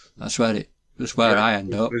 That's where I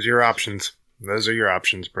end up. Those are your options. Those are your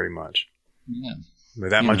options, pretty much. Yeah.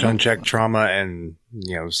 With that much unchecked trauma and,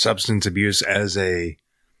 you know, substance abuse as a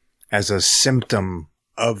symptom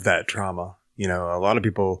of that trauma. You know, a lot of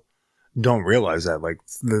people don't realize that. Like,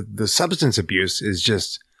 the substance abuse is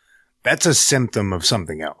just, that's a symptom of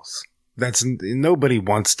something else. Nobody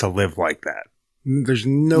wants to live like that. There's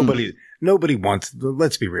nobody wants,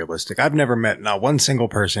 let's be realistic. I've never met not one single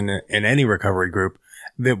person in any recovery group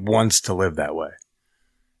that wants to live that way.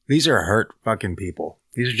 These are hurt fucking people.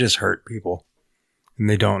 These are just hurt people. And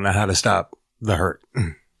they don't know how to stop the hurt.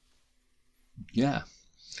 Yeah.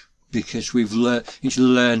 because it's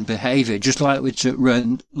learned behaviour, just like we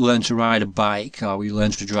learn to ride a bike, or we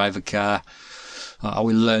learn to drive a car, or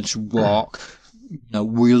we learn to walk.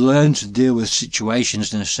 We learn to deal with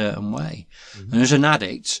situations in a certain way. Mm-hmm. And as an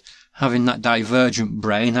addict, having that divergent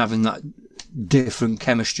brain, having that different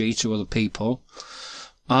chemistry to other people,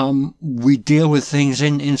 we deal with things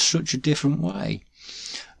in such a different way.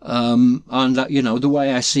 And that, the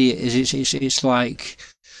way I see it is it's like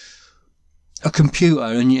a computer,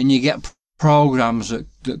 and you get programs that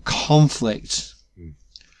conflict.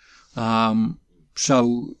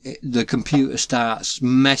 So the computer starts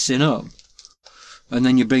messing up, and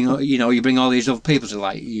then you bring all these other people to,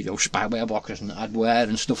 like, spyware blockers and adware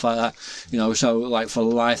and stuff like that. So like for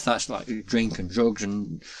life, that's like drink and drugs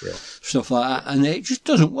and stuff like that, and it just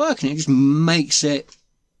doesn't work, and it just makes it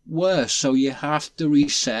worse. So you have to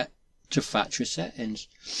reset to factory settings.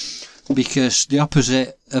 Because the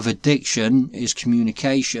opposite of addiction is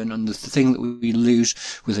communication, and the thing that we lose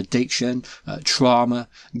with addiction, trauma,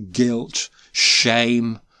 guilt,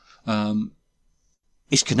 shame,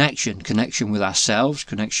 is connection with ourselves,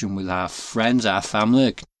 connection with our friends, our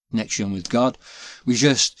family, connection with God.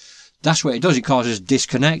 That's what it does. It causes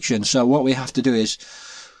disconnection. So what we have to do is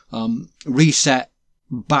reset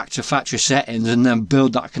back to factory settings, and then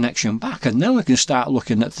build that connection back, and then we can start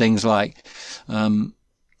looking at things like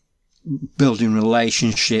building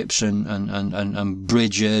relationships and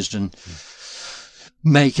bridges and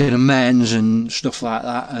making amends and stuff like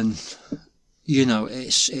that. And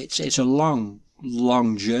it's a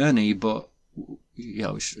long journey, but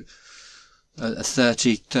it's a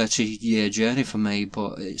 30 year journey for me.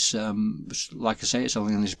 But it's like I say, it's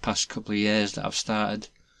only in these past couple of years that I've started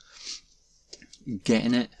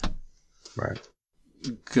getting it, right?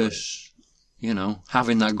 Because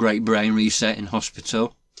having that great brain reset in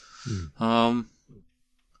hospital,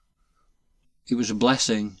 it was a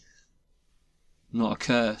blessing, not a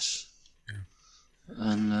curse.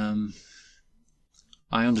 And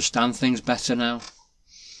I understand things better now.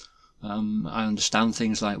 I understand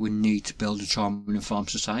things like we need to build a trauma-informed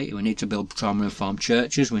society, we need to build trauma-informed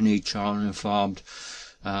churches, we need trauma-informed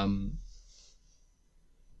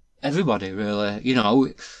everybody, really,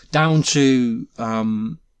 down to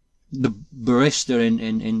the barista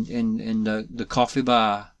in the coffee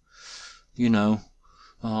bar.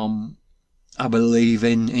 I believe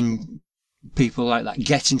in people like that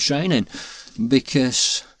getting training,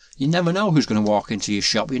 because you never know who's going to walk into your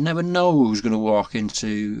shop. You never know who's going to walk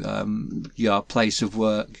into your place of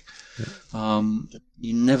work.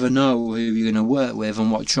 You never know who you're going to work with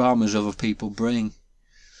and what traumas other people bring.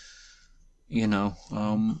 You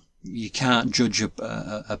can't judge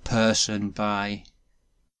a person by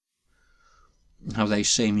how they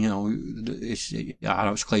seem. I know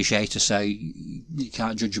it's cliche to say you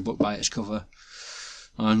can't judge a book by its cover,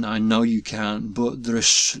 and I know you can't, but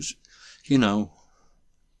there's,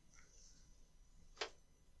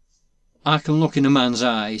 I can look in a man's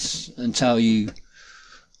eyes and tell you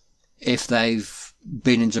if they've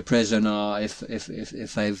been into prison or if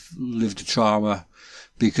they've lived a trauma,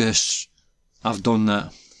 because I've done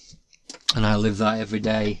that and I live that every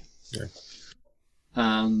day. Yeah.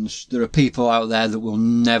 And there are people out there that will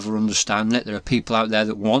never understand it. There are people out there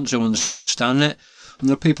that want to understand it, and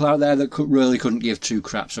there are people out there that really couldn't give two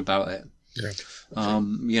craps about it. Yeah.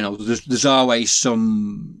 There's always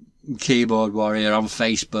some keyboard warrior on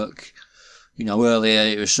Facebook. Earlier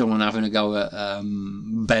it was someone having a go at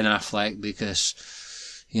Ben Affleck because,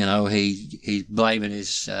 he's blaming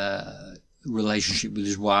his relationship with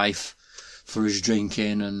his wife for his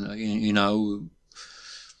drinking, and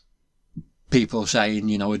people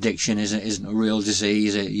saying addiction isn't a real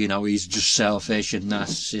disease. He's just selfish and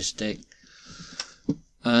narcissistic,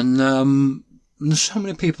 and there's so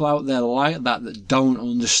many people out there like that don't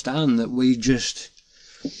understand that we've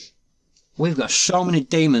got so many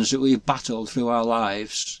demons that we've battled through our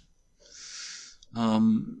lives.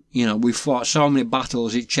 We've fought so many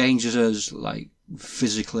battles. It changes us, like,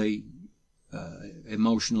 physically,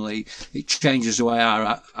 emotionally. It changes the way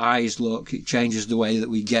our eyes look. It changes the way that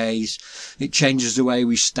we gaze. It changes the way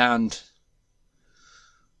we stand.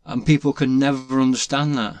 And people can never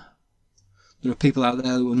understand that. There are people out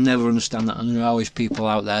there that will never understand that, and there are always people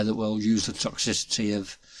out there that will use the toxicity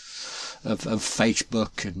of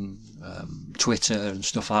Facebook and Twitter and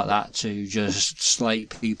stuff like that to just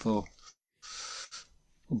slate people.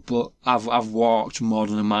 But I've walked more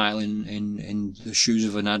than a mile in the shoes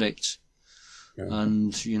of an addict, yeah.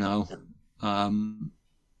 And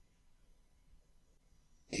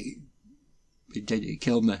it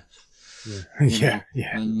killed me. Yeah.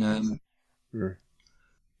 Yeah. And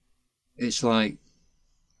it's like,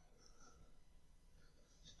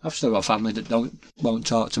 I've still got family that won't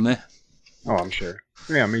talk to me. Oh, I'm sure.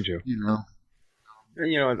 Yeah, me too. You know.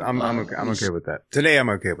 And you know what? I'm okay with that. Today, I'm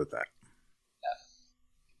okay with that.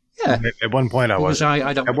 Yeah. At one point, I was.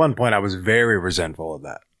 I don't. At one point, I was very resentful of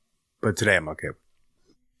that, but today, I'm okay.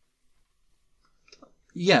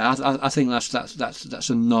 Yeah, I think that's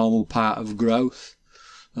a normal part of growth.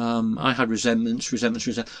 I had resentments.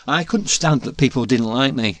 I couldn't stand that people didn't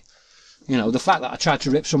like me. You know, the fact that I tried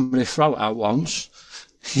to rip somebody's throat out once,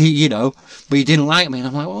 you know, but he didn't like me, and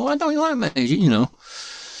I'm like, well, why don't you like me? You know.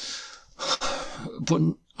 But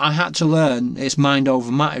I had to learn it's mind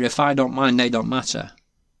over matter. If I don't mind, they don't matter.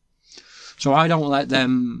 So I don't let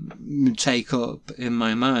them take up in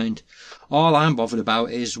my mind. All I'm bothered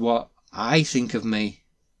about is what I think of me.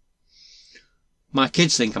 My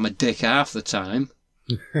kids think I'm a dick half the time.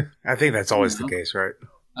 I think that's always the case, right?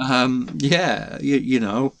 Yeah, you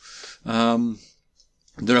know.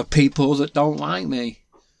 There are people that don't like me.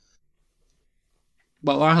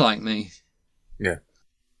 Well, I like me. Yeah.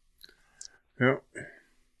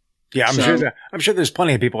 Yeah, I'm sure there's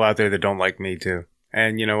plenty of people out there that don't like me too.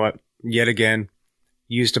 And you know what? Yet again,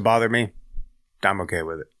 used to bother me. I'm okay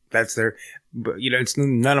with it. That's their, but you know, it's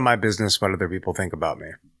none of my business what other people think about me.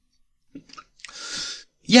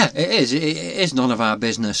 Yeah, it is. It is none of our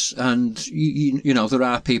business. And you know, there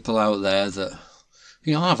are people out there that,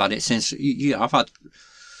 you know, I've had it since. I've had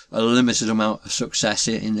a limited amount of success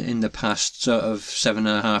in the past sort of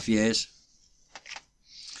 7.5 years.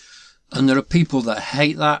 And there are people that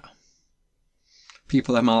hate that.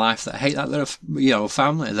 People in my life that hate that. There are, you know,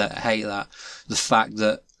 family that hate that. The fact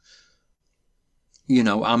that, you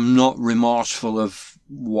know, I'm not remorseful of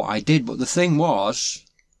what I did. But the thing was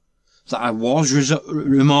that I was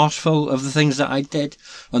remorseful of the things that I did.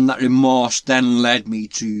 And that remorse then led me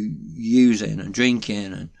to using and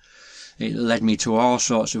drinking. And it led me to all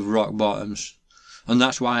sorts of rock bottoms. And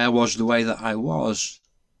that's why I was the way that I was.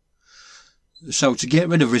 So to get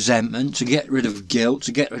rid of resentment, to get rid of guilt,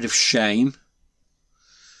 to get rid of shame,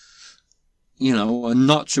 you know, and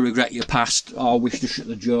not to regret your past or wish to shut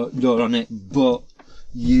the door on it, but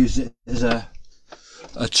use it as a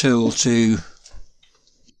tool to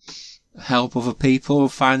help other people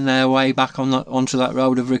find their way back onto that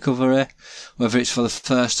road of recovery, whether it's for the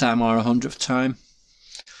first time or 100th time.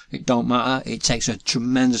 It don't matter. It takes a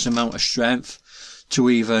tremendous amount of strength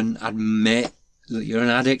to even admit that you're an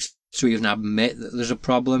addict, to even admit that there's a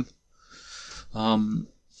problem. And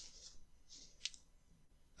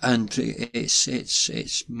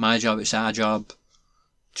it's my job, it's our job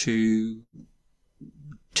to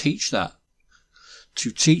teach that,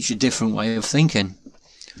 to teach a different way of thinking,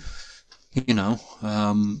 you know,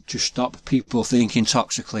 to stop people thinking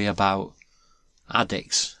toxically about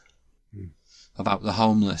addicts, about the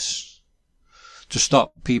homeless, to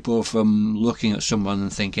stop people from looking at someone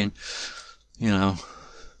and thinking, you know,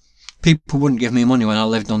 people wouldn't give me money when I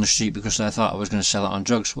lived on the street because they thought I was going to sell it on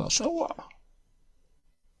drugs. Well, so what?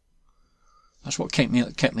 That's what kept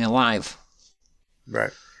me alive.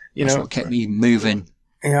 Right. That's what kept me moving.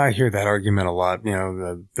 Yeah, I hear that argument a lot. You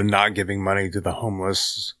know, the not giving money to the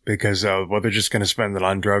homeless because, well, they're just going to spend it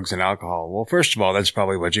on drugs and alcohol. Well, first of all, that's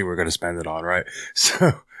probably what you were going to spend it on, right?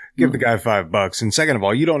 So give the guy $5. And second of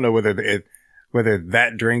all, you don't know whether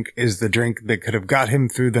that drink is the drink that could have got him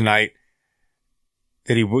through the night,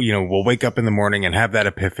 that he, you know, will wake up in the morning and have that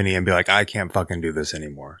epiphany and be like, I can't fucking do this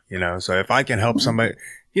anymore. You know, so if I can help somebody,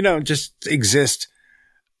 you know, just exist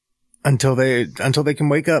until they can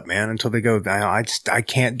wake up, man, until they go, I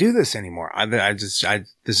can't do this anymore. This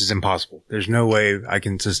is impossible. There's no way I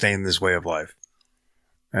can sustain this way of life.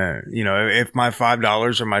 You know, if my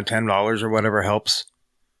 $5 or my $10 or whatever helps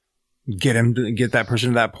get that person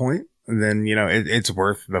to that point, then, you know, it's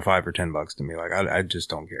worth the $5 or $10 to me. Like, I just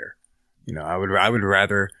don't care. You know, I would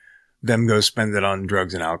rather them go spend it on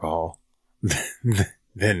drugs and alcohol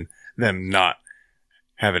than them not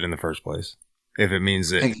have it in the first place. If it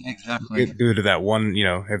means that exactly due to that one, you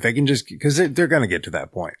know, if they can just, because they're going to get to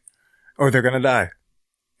that point or they're going to die.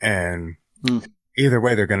 And either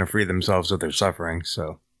way, they're going to free themselves of their suffering.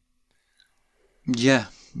 So. Yeah.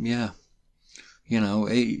 You know,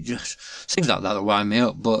 it just, things like that wind me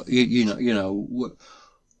up, but you know,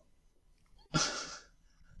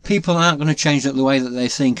 people aren't going to change the way that they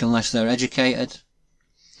think unless they're educated.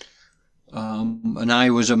 And I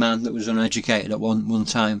was a man that was uneducated at one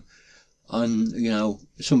time. And, you know,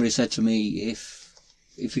 somebody said to me,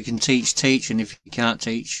 if you can teach, and if you can't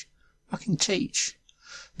teach, I can teach.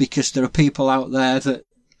 Because there are people out there that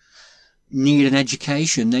need an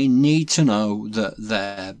education. They need to know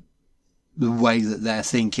that the way that they're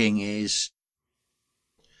thinking is,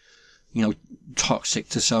 you know, toxic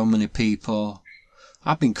to so many people.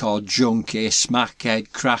 I've been called junkie, smackhead,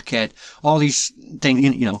 crackhead, all these things,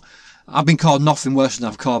 you know. I've been called nothing worse than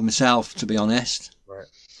I've called myself, to be honest. Right.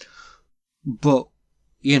 But,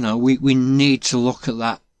 you know, we need to look at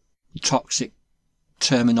that toxic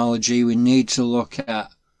terminology. We need to look at,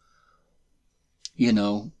 you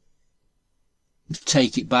know,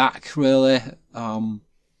 take it back, really. You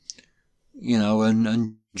know,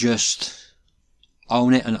 and just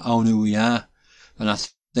own it and own who we are. And I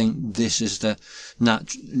think this is the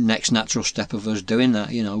next natural step of us doing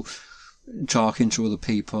that, you know, talking to other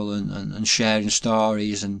people and sharing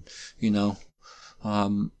stories and, you know,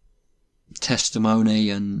 testimony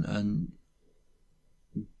and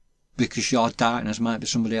because your darkness might be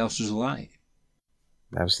somebody else's light.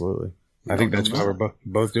 Absolutely. I think that's why we're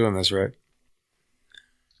both doing this, right?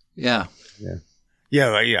 Yeah. Yeah. Yeah,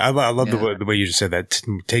 I love the way you just said that.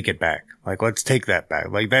 Take it back. Like, let's take that back.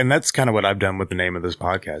 Like, and that's kind of what I've done with the name of this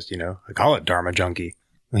podcast. You know, I call it Dharma Junkie.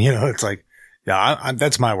 You know, it's like, yeah,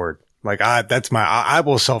 that's my word. Like, I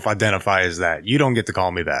will self-identify as that. You don't get to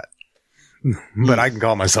call me that, but I can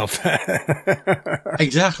call myself that.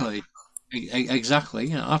 Exactly. Exactly.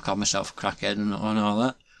 You know, I call myself a crackhead and all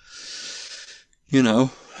that. You know,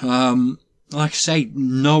 like I say,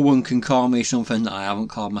 no one can call me something that I haven't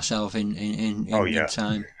called myself in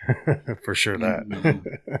time. For sure that. No.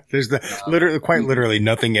 There's literally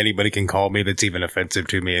nothing anybody can call me that's even offensive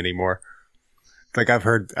to me anymore. Like I've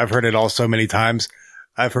heard it all so many times.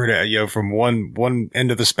 I've heard it, you know, from one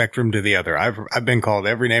end of the spectrum to the other. I've been called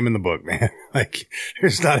every name in the book, man. Like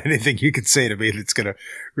there's not anything you could say to me that's going to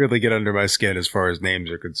really get under my skin as far as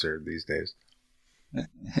names are concerned these days.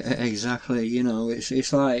 Exactly. You know,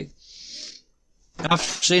 it's like, I've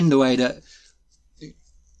seen the way that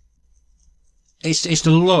it's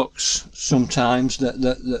the looks sometimes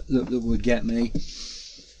that would get me.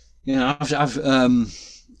 You know, I've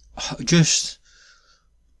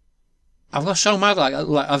got so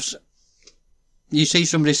mad, you see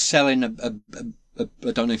somebody selling I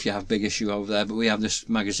don't know if you have Big Issue over there, but we have this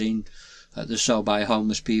magazine that's sold by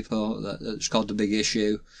homeless people that's called The Big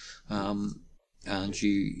Issue, and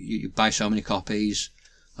you buy so many copies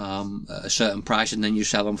at a certain price, and then you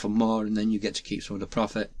sell them for more, and then you get to keep some of the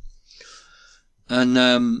profit.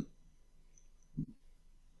 And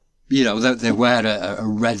you know, they wear a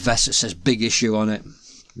red vest that says Big Issue on it.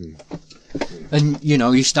 And, you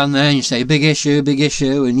know, you stand there and you say, big issue,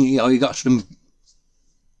 and you got some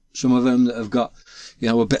of them that have got, you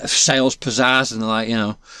know, a bit of sales pizzazz, and they're like, you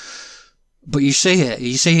know, but you see it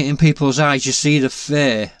in people's eyes, you see the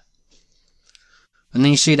fear, and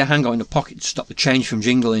then you see the hand go in the pocket to stop the change from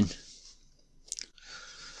jingling.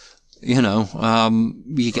 You know,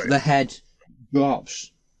 you get the head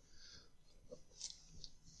drops,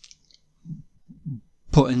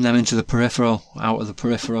 putting them into the peripheral, out of the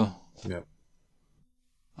peripheral. Yeah.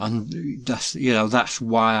 And that's, you know, that's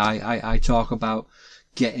why I talk about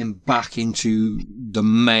getting back into the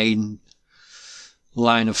main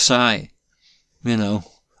line of sight. You know,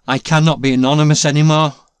 I cannot be anonymous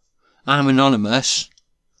anymore. I'm anonymous.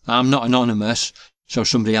 I'm not anonymous, so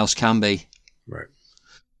somebody else can be. Right.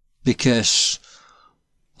 Because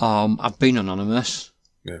I've been anonymous.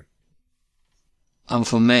 Yeah. And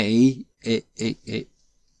for me, it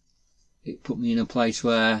put me in a place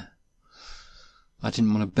where I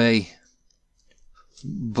didn't want to be.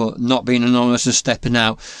 But not being anonymous and stepping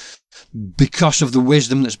out, because of the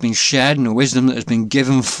wisdom that's been shared and the wisdom that has been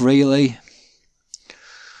given freely,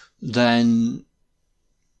 then,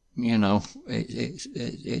 you know,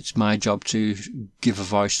 it's my job to give a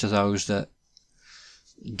voice to those that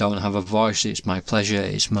don't have a voice. It's my pleasure.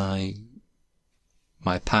 It's my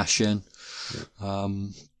passion. Yeah.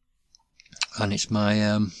 And it's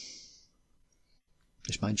my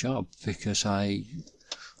job, because I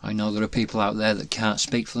know there are people out there that can't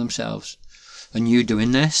speak for themselves, and you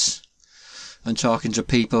doing this and talking to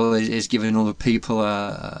people is giving other people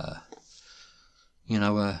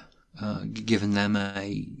giving them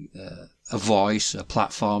a voice, a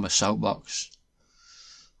platform, a soapbox.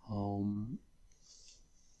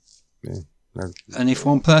 Yeah, and if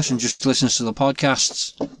one person just listens to the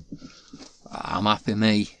podcasts, I'm happy.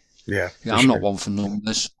 Me. Yeah, I'm not one for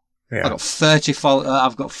numbers. Yeah.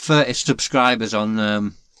 I've got 30 subscribers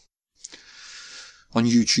on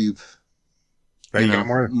YouTube. But you got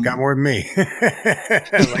more than me.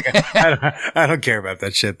 I don't care about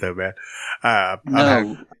that shit though, man.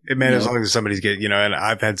 As long as somebody's getting, you know, and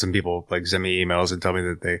I've had some people like send me emails and tell me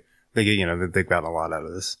that they get, you know, that they've gotten a lot out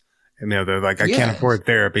of this. And, you know, they're like, I can't afford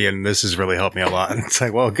therapy, and this has really helped me a lot. And it's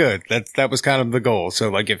like, well, good. That was kind of the goal. So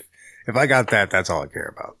like, if I got that, that's all I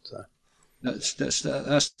care about. So.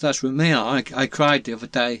 That's with me. I cried the other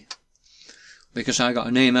day because I got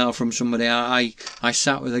an email from somebody. I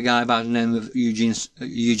sat with a guy by the name of Eugene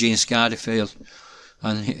Scardifield,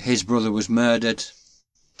 and his brother was murdered.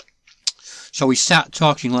 So we sat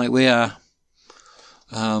talking like we are,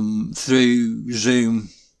 through Zoom,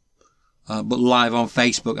 but live on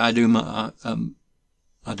Facebook. I do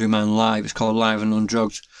mine live. It's called Live and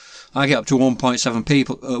Undrugged. I get up to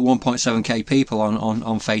 1.7k people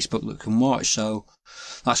on Facebook that can watch, so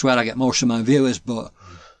that's where I get most of my viewers. But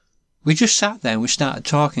we just sat there and we started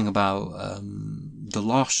talking about the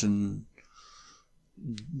loss and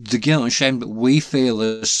the guilt and shame that we feel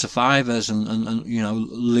as survivors and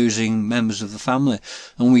losing members of the family.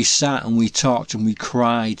 And we sat and we talked and we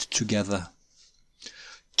cried together.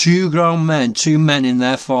 Two men in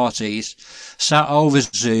their 40s, sat over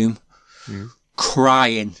Zoom,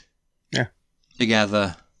 crying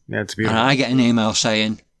together. Yeah, it's beautiful. And I get an email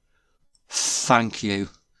saying, "Thank you.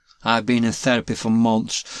 I've been in therapy for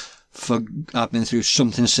months. I've been through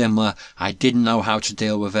something similar. I didn't know how to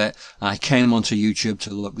deal with it. I came onto YouTube to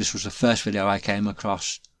look. This was the first video I came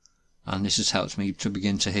across, and this has helped me to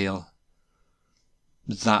begin to heal."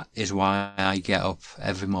 That is why I get up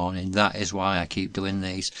every morning. That is why I keep doing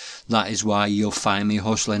these. That is why you'll find me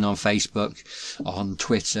hustling on Facebook, on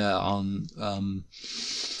Twitter, on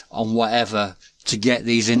whatever, to get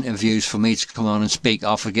these interviews for me to come on and speak.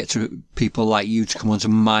 I'll forget to people like you to come onto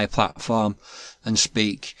my platform and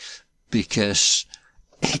speak, because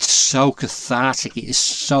it's so cathartic. It is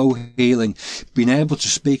so healing. Being able to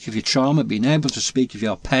speak of your trauma, being able to speak of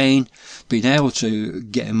your pain, being able to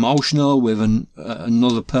get emotional with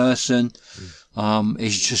another person,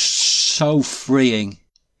 is just so freeing,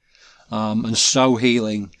 and so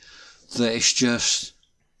healing that it's just,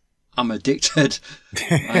 I'm addicted.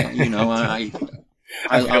 I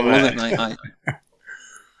love it, mate.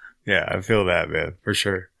 Yeah, I feel that, man, for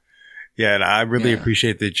sure. Yeah, and I really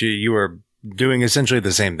appreciate that you are doing essentially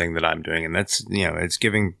the same thing that I'm doing, and that's, it's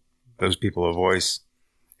giving those people a voice,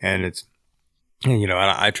 and it's,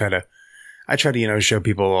 I try to, show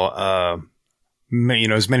people, as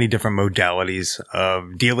many different modalities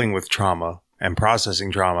of dealing with trauma and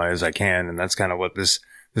processing trauma as I can, and that's kind of what this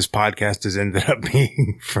podcast has ended up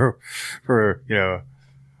being for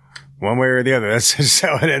one way or the other. That's just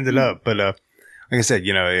how it ended up. But like I said,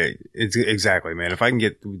 it's exactly, man. If I can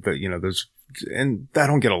get those, and I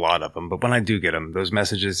don't get a lot of them, but when I do get them, those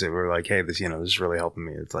messages that were like, "Hey, this is really helping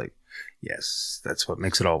me." It's like, yes, that's what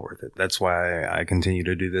makes it all worth it. That's why I continue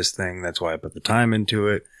to do this thing. That's why I put the time into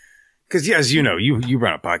it. Because as you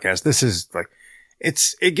run a podcast. This is like,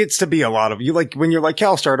 it gets to be a lot of, you like, when you're like,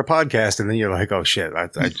 I'll start a podcast, and then you're like, oh shit, I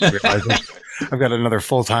realize I've got another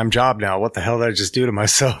full-time job now. What the hell did I just do to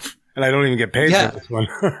myself? And I don't even get paid for this one.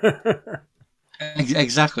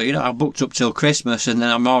 Exactly. I booked up till Christmas, and then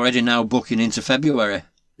I'm already now booking into February.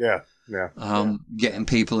 Yeah. Getting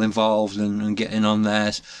people involved and getting on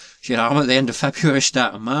there. I'm at the end of February,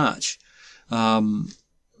 start of March, 2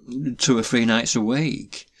 or 3 nights a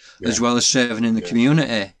week, as well as serving in the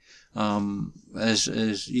community, as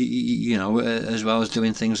well as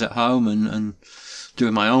doing things at home and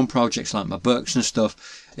doing my own projects like my books and stuff.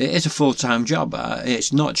 It is a full-time job.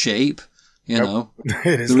 It's not cheap. The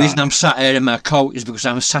reason I'm sat here in my coat is because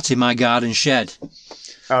I'm sat in my garden shed.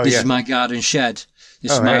 This is my garden shed.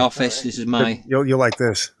 This is my office. This is my... You'll like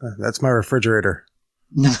this. That's my refrigerator.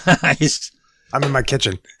 Nice. I'm in my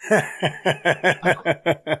kitchen.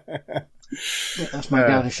 That's my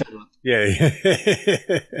garden shed. Yeah.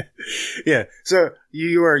 So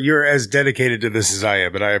you're as dedicated to this as I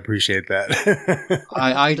am, but I appreciate that.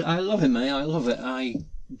 I love it, mate. I love it.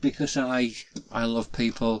 Because I love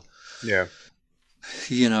people. Yeah.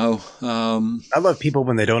 I love people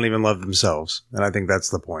when they don't even love themselves. And I think that's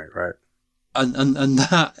the point, right? And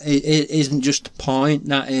that it isn't just the point.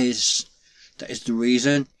 That is the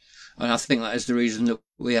reason. And I think that is the reason that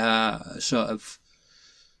we are sort of,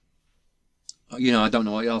 I don't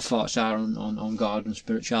know what your thoughts are on God and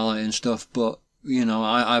spirituality and stuff, but,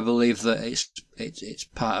 I believe that it's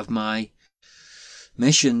part of my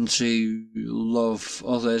mission to love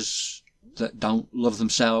others that don't love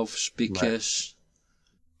themselves, because,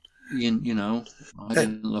 I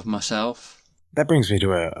didn't love myself. That brings me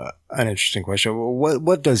to an interesting question.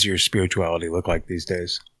 What does your spirituality look like these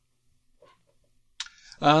days?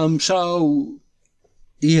 It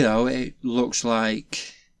looks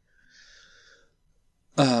like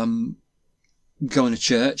going to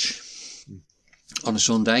church on a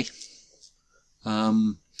Sunday.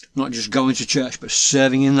 Not just going to church, but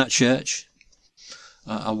serving in that church.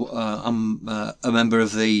 I'm a member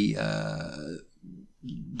of the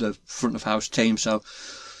front of house team, so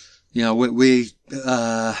we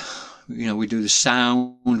we do the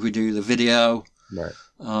sound, we do the video. Right.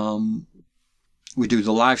 We do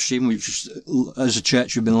the live stream, which as a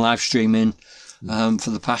church we've been live streaming for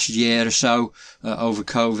the past year or so over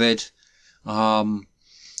COVID.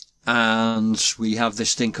 And we have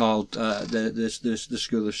this thing called the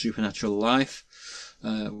School of Supernatural Life,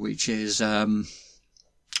 which is I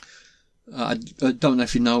don't know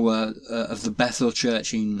if you know of the Bethel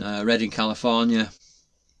Church in Redding, California.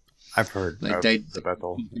 I've heard the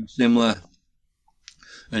Bethel. Similar.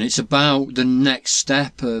 And it's about the next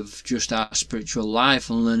step of just our spiritual life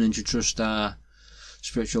and learning to trust our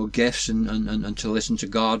spiritual gifts and to listen to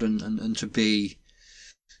God and to be,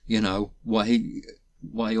 what he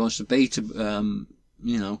wants to be, to,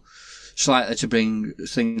 slightly to bring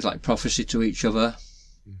things like prophecy to each other,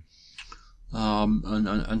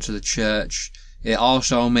 and to the church. It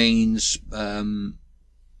also means,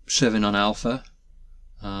 serving on Alpha.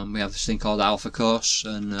 We have this thing called Alpha Course,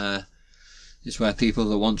 and, it's where people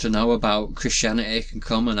that want to know about Christianity can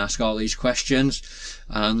come and ask all these questions,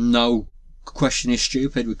 and no question is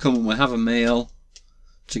stupid. We come and we have a meal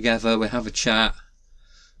together, we have a chat,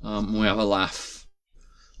 we have a laugh,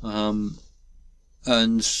 and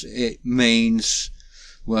it means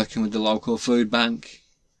working with the local food bank.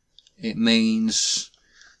 It means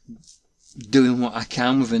doing what I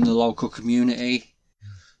can within the local community,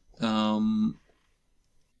 and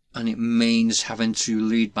it means having to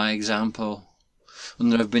lead by example.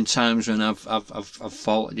 And there have been times when I've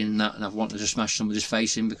faltered in that, and I've wanted to smash somebody's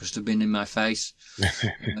face in because they've been in my face,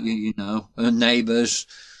 and neighbours,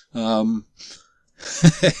 but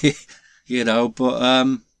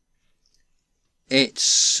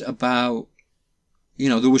it's about,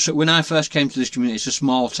 when I first came to this community, it's a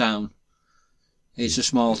small town.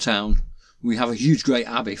 We have a huge, great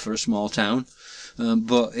abbey for a small town,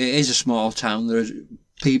 but it is a small town. There's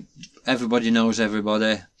everybody knows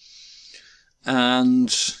everybody. And,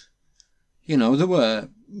 there were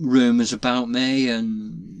rumours about me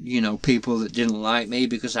and, people that didn't like me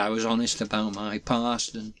because I was honest about my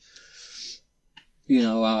past, and,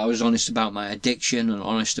 I was honest about my addiction and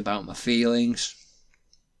honest about my feelings,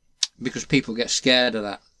 because people get scared of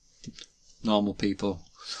that. Normal people.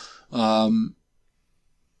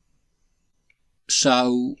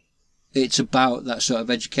 So it's about that sort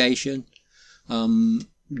of education.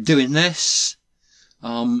 Doing this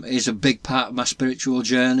is a big part of my spiritual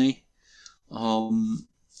journey. I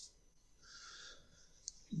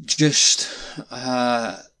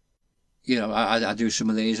do some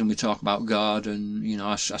of these and we talk about God, and,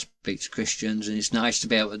 I speak to Christians, and it's nice to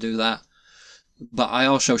be able to do that. But I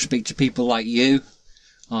also speak to people like you.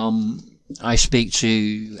 I speak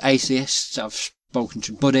to atheists, I've spoken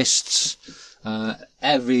to Buddhists,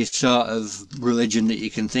 every sort of religion that you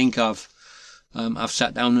can think of. I've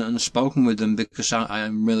sat down and spoken with them because I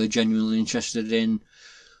am really genuinely interested in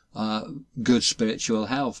good spiritual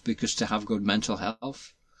health, because to have good mental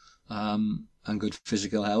health and good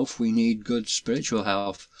physical health, we need good spiritual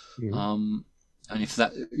health. Mm-hmm. And if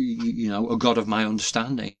that, a God of my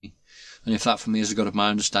understanding, and if that for me is a God of my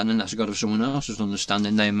understanding, that's a God of someone else's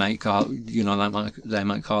understanding. They might call, they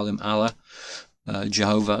might call him Allah,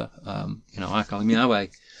 Jehovah, I call him Yahweh.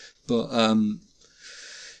 But,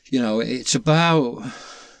 it's about,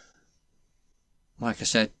 like I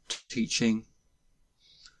said, teaching,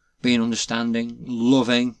 being understanding,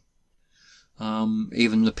 loving,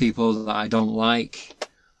 even the people that I don't like,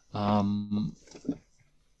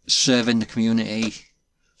 serving the community,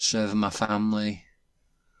 serving my family,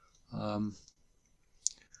 and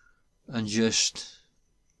just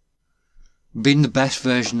being the best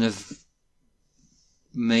version of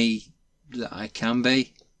me that I can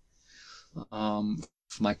be,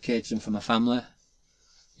 for my kids and for my family,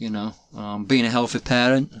 being a healthy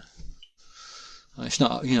parent. It's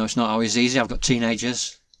not always easy. I've got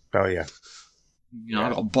teenagers. Oh yeah.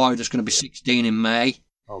 I've got a boy that's going to be 16 in May.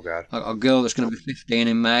 Oh God. I've got a girl that's going to be 15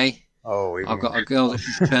 in May. Oh, I've got a girl that's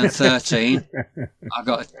just turned 13. I've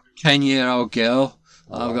got a 10-year-old girl.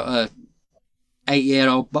 I've got a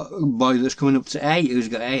 8-year-old boy that's coming up to 8 who's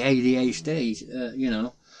got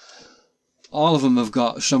ADHD. All of them have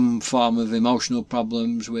got some form of emotional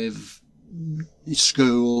problems with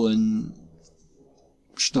school and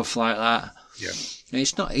stuff like that. Yeah.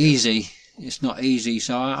 It's not easy.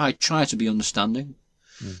 So I try to be understanding.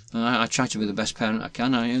 I try to be the best parent I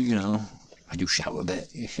can. I do shout a bit,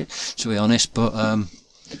 to be honest, but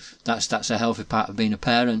that's a healthy part of being a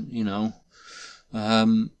parent.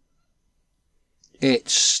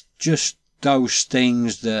 It's just those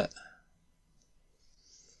things that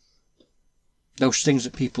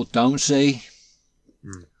people don't see.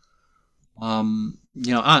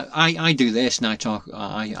 you know, I do this, and I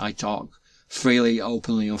talk freely,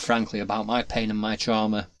 openly, and frankly about my pain and my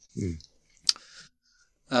trauma.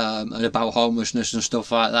 And about homelessness and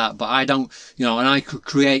stuff like that. But I don't, you know, and I could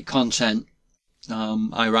create content.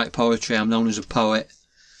 I write poetry. I'm known as a poet.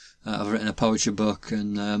 I've written a poetry book,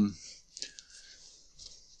 and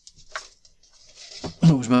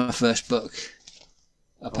that was my first book,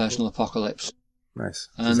 A Personal Apocalypse. Nice.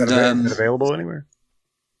 And, is that available anywhere?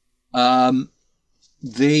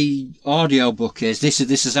 The audio book is this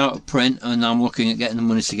is out of print, and I'm looking at getting the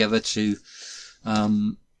money together to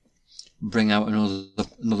bring out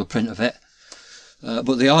another print of it.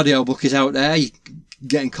 But the audio book is out there. You can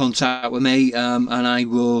get in contact with me, and I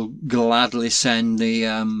will gladly send the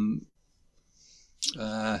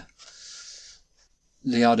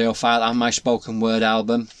audio file and my spoken word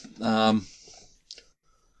album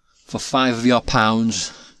for £5 of your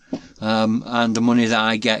pounds. And the money that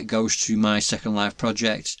I get goes to my Second Life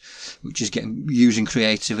project, which is using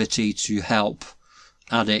creativity to help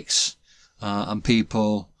addicts and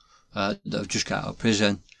people that have just got out of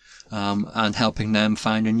prison, and helping them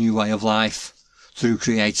find a new way of life through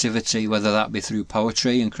creativity, whether that be through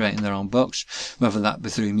poetry and creating their own books, whether that be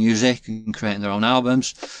through music and creating their own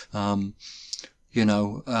albums. You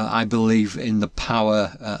know, I believe in the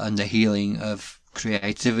power and the healing of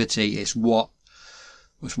creativity. It's one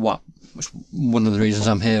of the reasons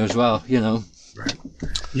I'm here as well, you know. Right.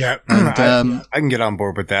 Yeah. And, I can get on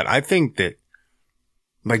board with that. I think that,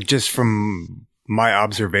 like, just from my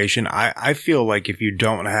observation, I feel like if you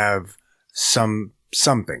don't have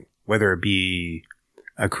something, whether it be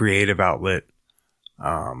a creative outlet,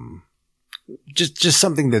 just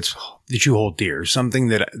something that you hold dear, something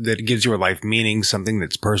that gives your life meaning, something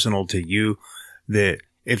that's personal to you, that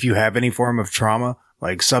if you have any form of trauma,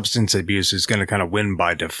 like substance abuse is going to kind of win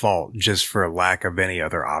by default just for lack of any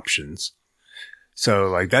other options. So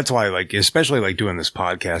like, that's why, like, especially like doing this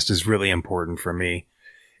podcast is really important for me.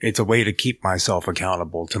 It's a way to keep myself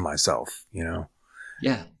accountable to myself, you know?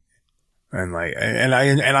 Yeah. And like, and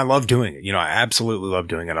I love doing it. You know, I absolutely love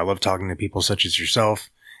doing it. I love talking to people such as yourself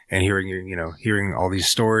and hearing all these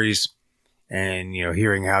stories and, you know,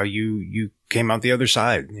 hearing how you came out the other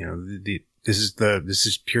side. You know, this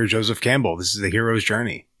is pure Joseph Campbell. This is the hero's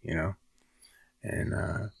journey, you know, and,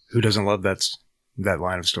 who doesn't love that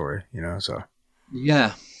line of story, you know? So,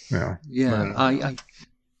 yeah. Yeah. Yeah.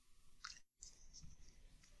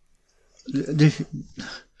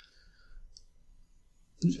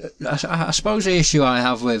 I suppose the issue I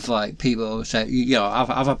have with like people say, you know,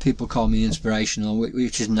 I've had people call me inspirational,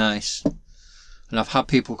 which is nice, and I've had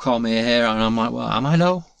people call me a hero, and I'm like, well, am I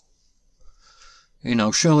though? You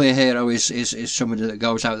know, surely a hero is somebody that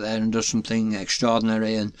goes out there and does something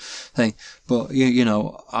extraordinary and thing. But you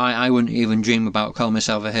know, I wouldn't even dream about calling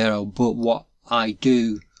myself a hero. But what I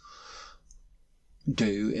do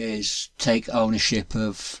is take ownership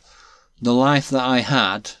of the life that I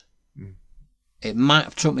had. It might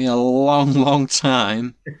have took me a long, long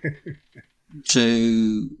time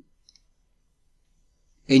to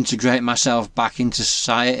integrate myself back into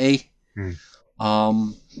society,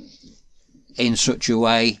 in such a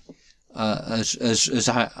way, as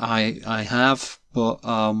I have. But,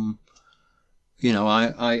 you know,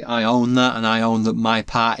 I own that, and I own my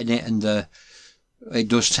part in it, and, it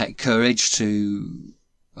does take courage to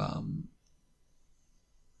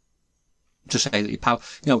say that you're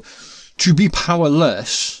you know, to be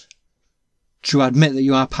powerless, to admit that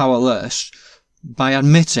you are powerless, by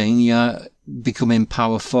admitting you're becoming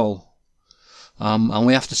powerful. And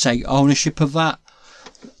we have to take ownership of that.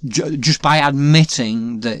 Just by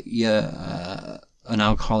admitting that you're an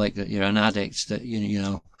alcoholic, that you're an addict, that you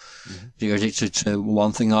know you're addicted to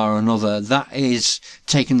one thing or another, that is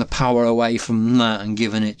taking the power away from that and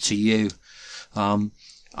giving it to you.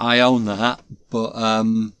 I own that, but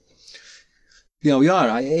you know, you're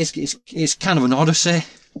right. It's kind of an odyssey,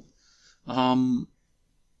 and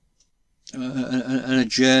a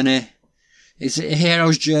journey. Is it a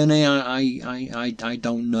hero's journey? I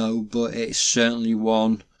don't know, but it's certainly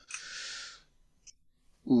one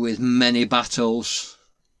with many battles.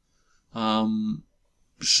 Some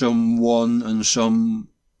won and some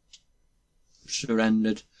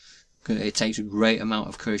surrendered. It takes a great amount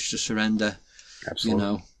of courage to surrender. Absolutely.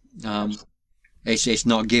 You know, it's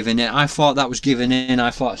not giving in. I thought that was giving in.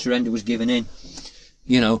 I thought surrender was giving in.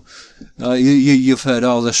 You know, you've heard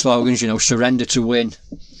all the slogans, you know, surrender to win.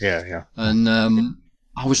 Yeah. And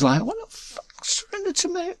I was like, what the fuck, surrender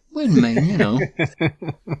to win mean, you know?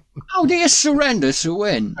 How do you surrender to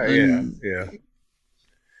win?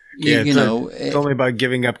 Yeah, you know, it's only by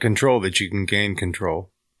giving up control that you can gain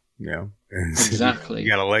control. You know, And Exactly. You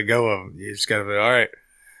got to let go of them. You just got to be, all right,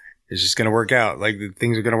 it's just going to work out. Like, the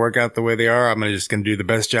things are going to work out the way they are. I'm just going to do the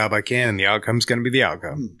best job I can, and the outcome's going to be the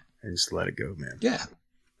outcome. And just let it go, man. Yeah.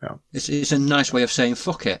 Yeah. It's a nice way of saying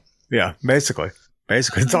fuck it. Yeah, basically.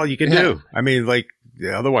 Basically, that's all you can do. I mean, like,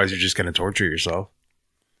 otherwise you're just going to torture yourself.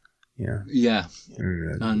 Yeah. Yeah.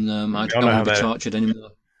 And I don't want to be tortured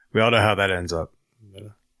anymore. We all know how that ends up.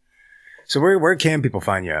 So where can people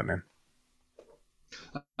find you at, man?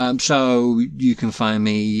 So you can find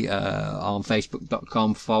me on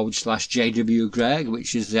facebook.com/JW Greg,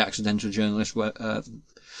 which is the Accidental Journalist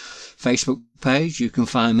Facebook page. You can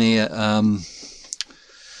find me at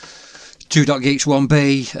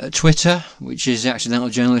 2.geeks1b at Twitter, which is the Accidental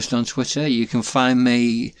Journalist on Twitter. You can find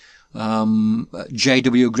me at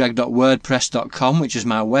jwgreg.wordpress.com, which is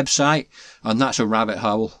my website, and that's a rabbit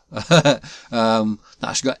hole.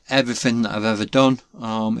 That's got everything that I've ever done.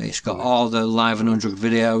 It's got all the live and undrug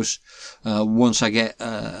videos. Once I get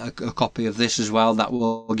a copy of this as well, that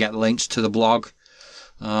will get links to the blog,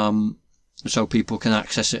 so people can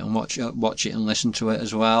access it and watch it and listen to it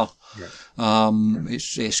as well. Right.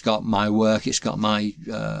 It's got my work. It's got my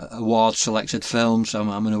award selected films.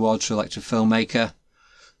 I'm an award selected filmmaker.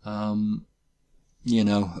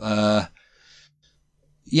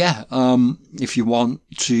 If you want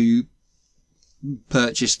to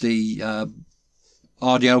purchase the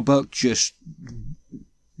audio book, just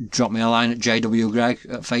drop me a line at JW Greg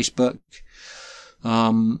at Facebook,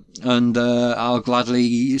 and I'll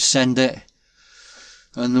gladly send it,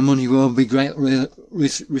 and the money will be greatly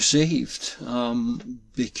received,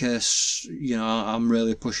 because I'm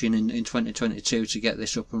really pushing in 2022 to get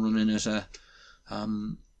this up and running as a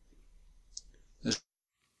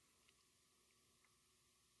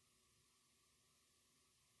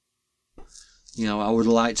I would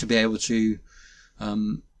like to be able to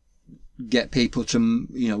get people to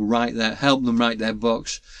help them write their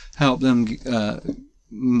books, help them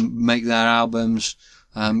make their albums,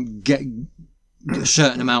 get a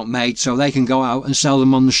certain amount made so they can go out and sell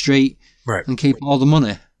them on the street, right, and keep all the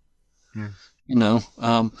money.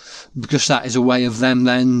 Because that is a way of them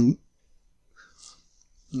then,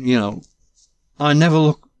 I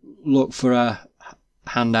never look for a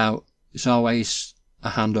handout. It's always a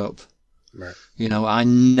hand up. Right. I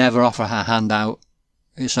never offer a handout.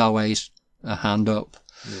 It's always a hand up.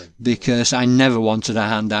 Yeah. Because I never wanted a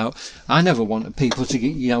handout. I never wanted people to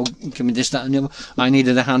get, give me this, that, and the other. I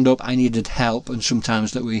needed a hand up. I needed help. And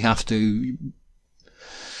sometimes that we have to,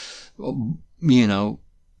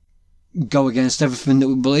 go against everything that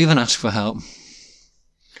we believe and ask for help.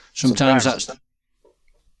 Sometimes that's,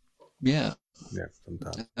 yeah. Yeah,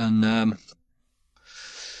 sometimes. And,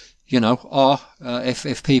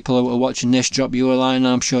 if people are watching this, drop you a line.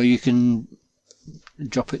 I'm sure you can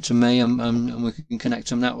drop it to me, and we can connect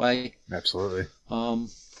them that way. Absolutely.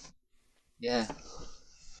 Yeah.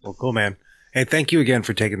 Well, cool, man. Hey, thank you again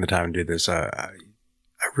for taking the time to do this. I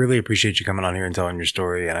really appreciate you coming on here and telling your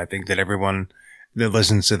story, and I think that everyone that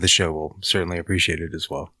listens to the show will certainly appreciate it as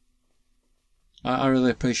well. I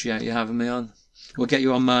really appreciate you having me on. We'll get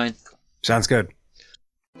you on mine. Sounds good.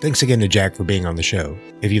 Thanks again to Jack for being on the show.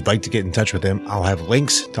 If you'd like to get in touch with him, I'll have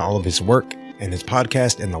links to all of his work and his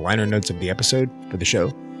podcast in the liner notes of the episode for the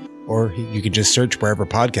show. Or you can just search wherever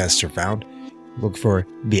podcasts are found. Look for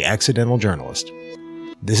The Accidental Journalist.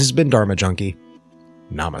 This has been Dharma Junkie.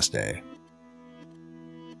 Namaste.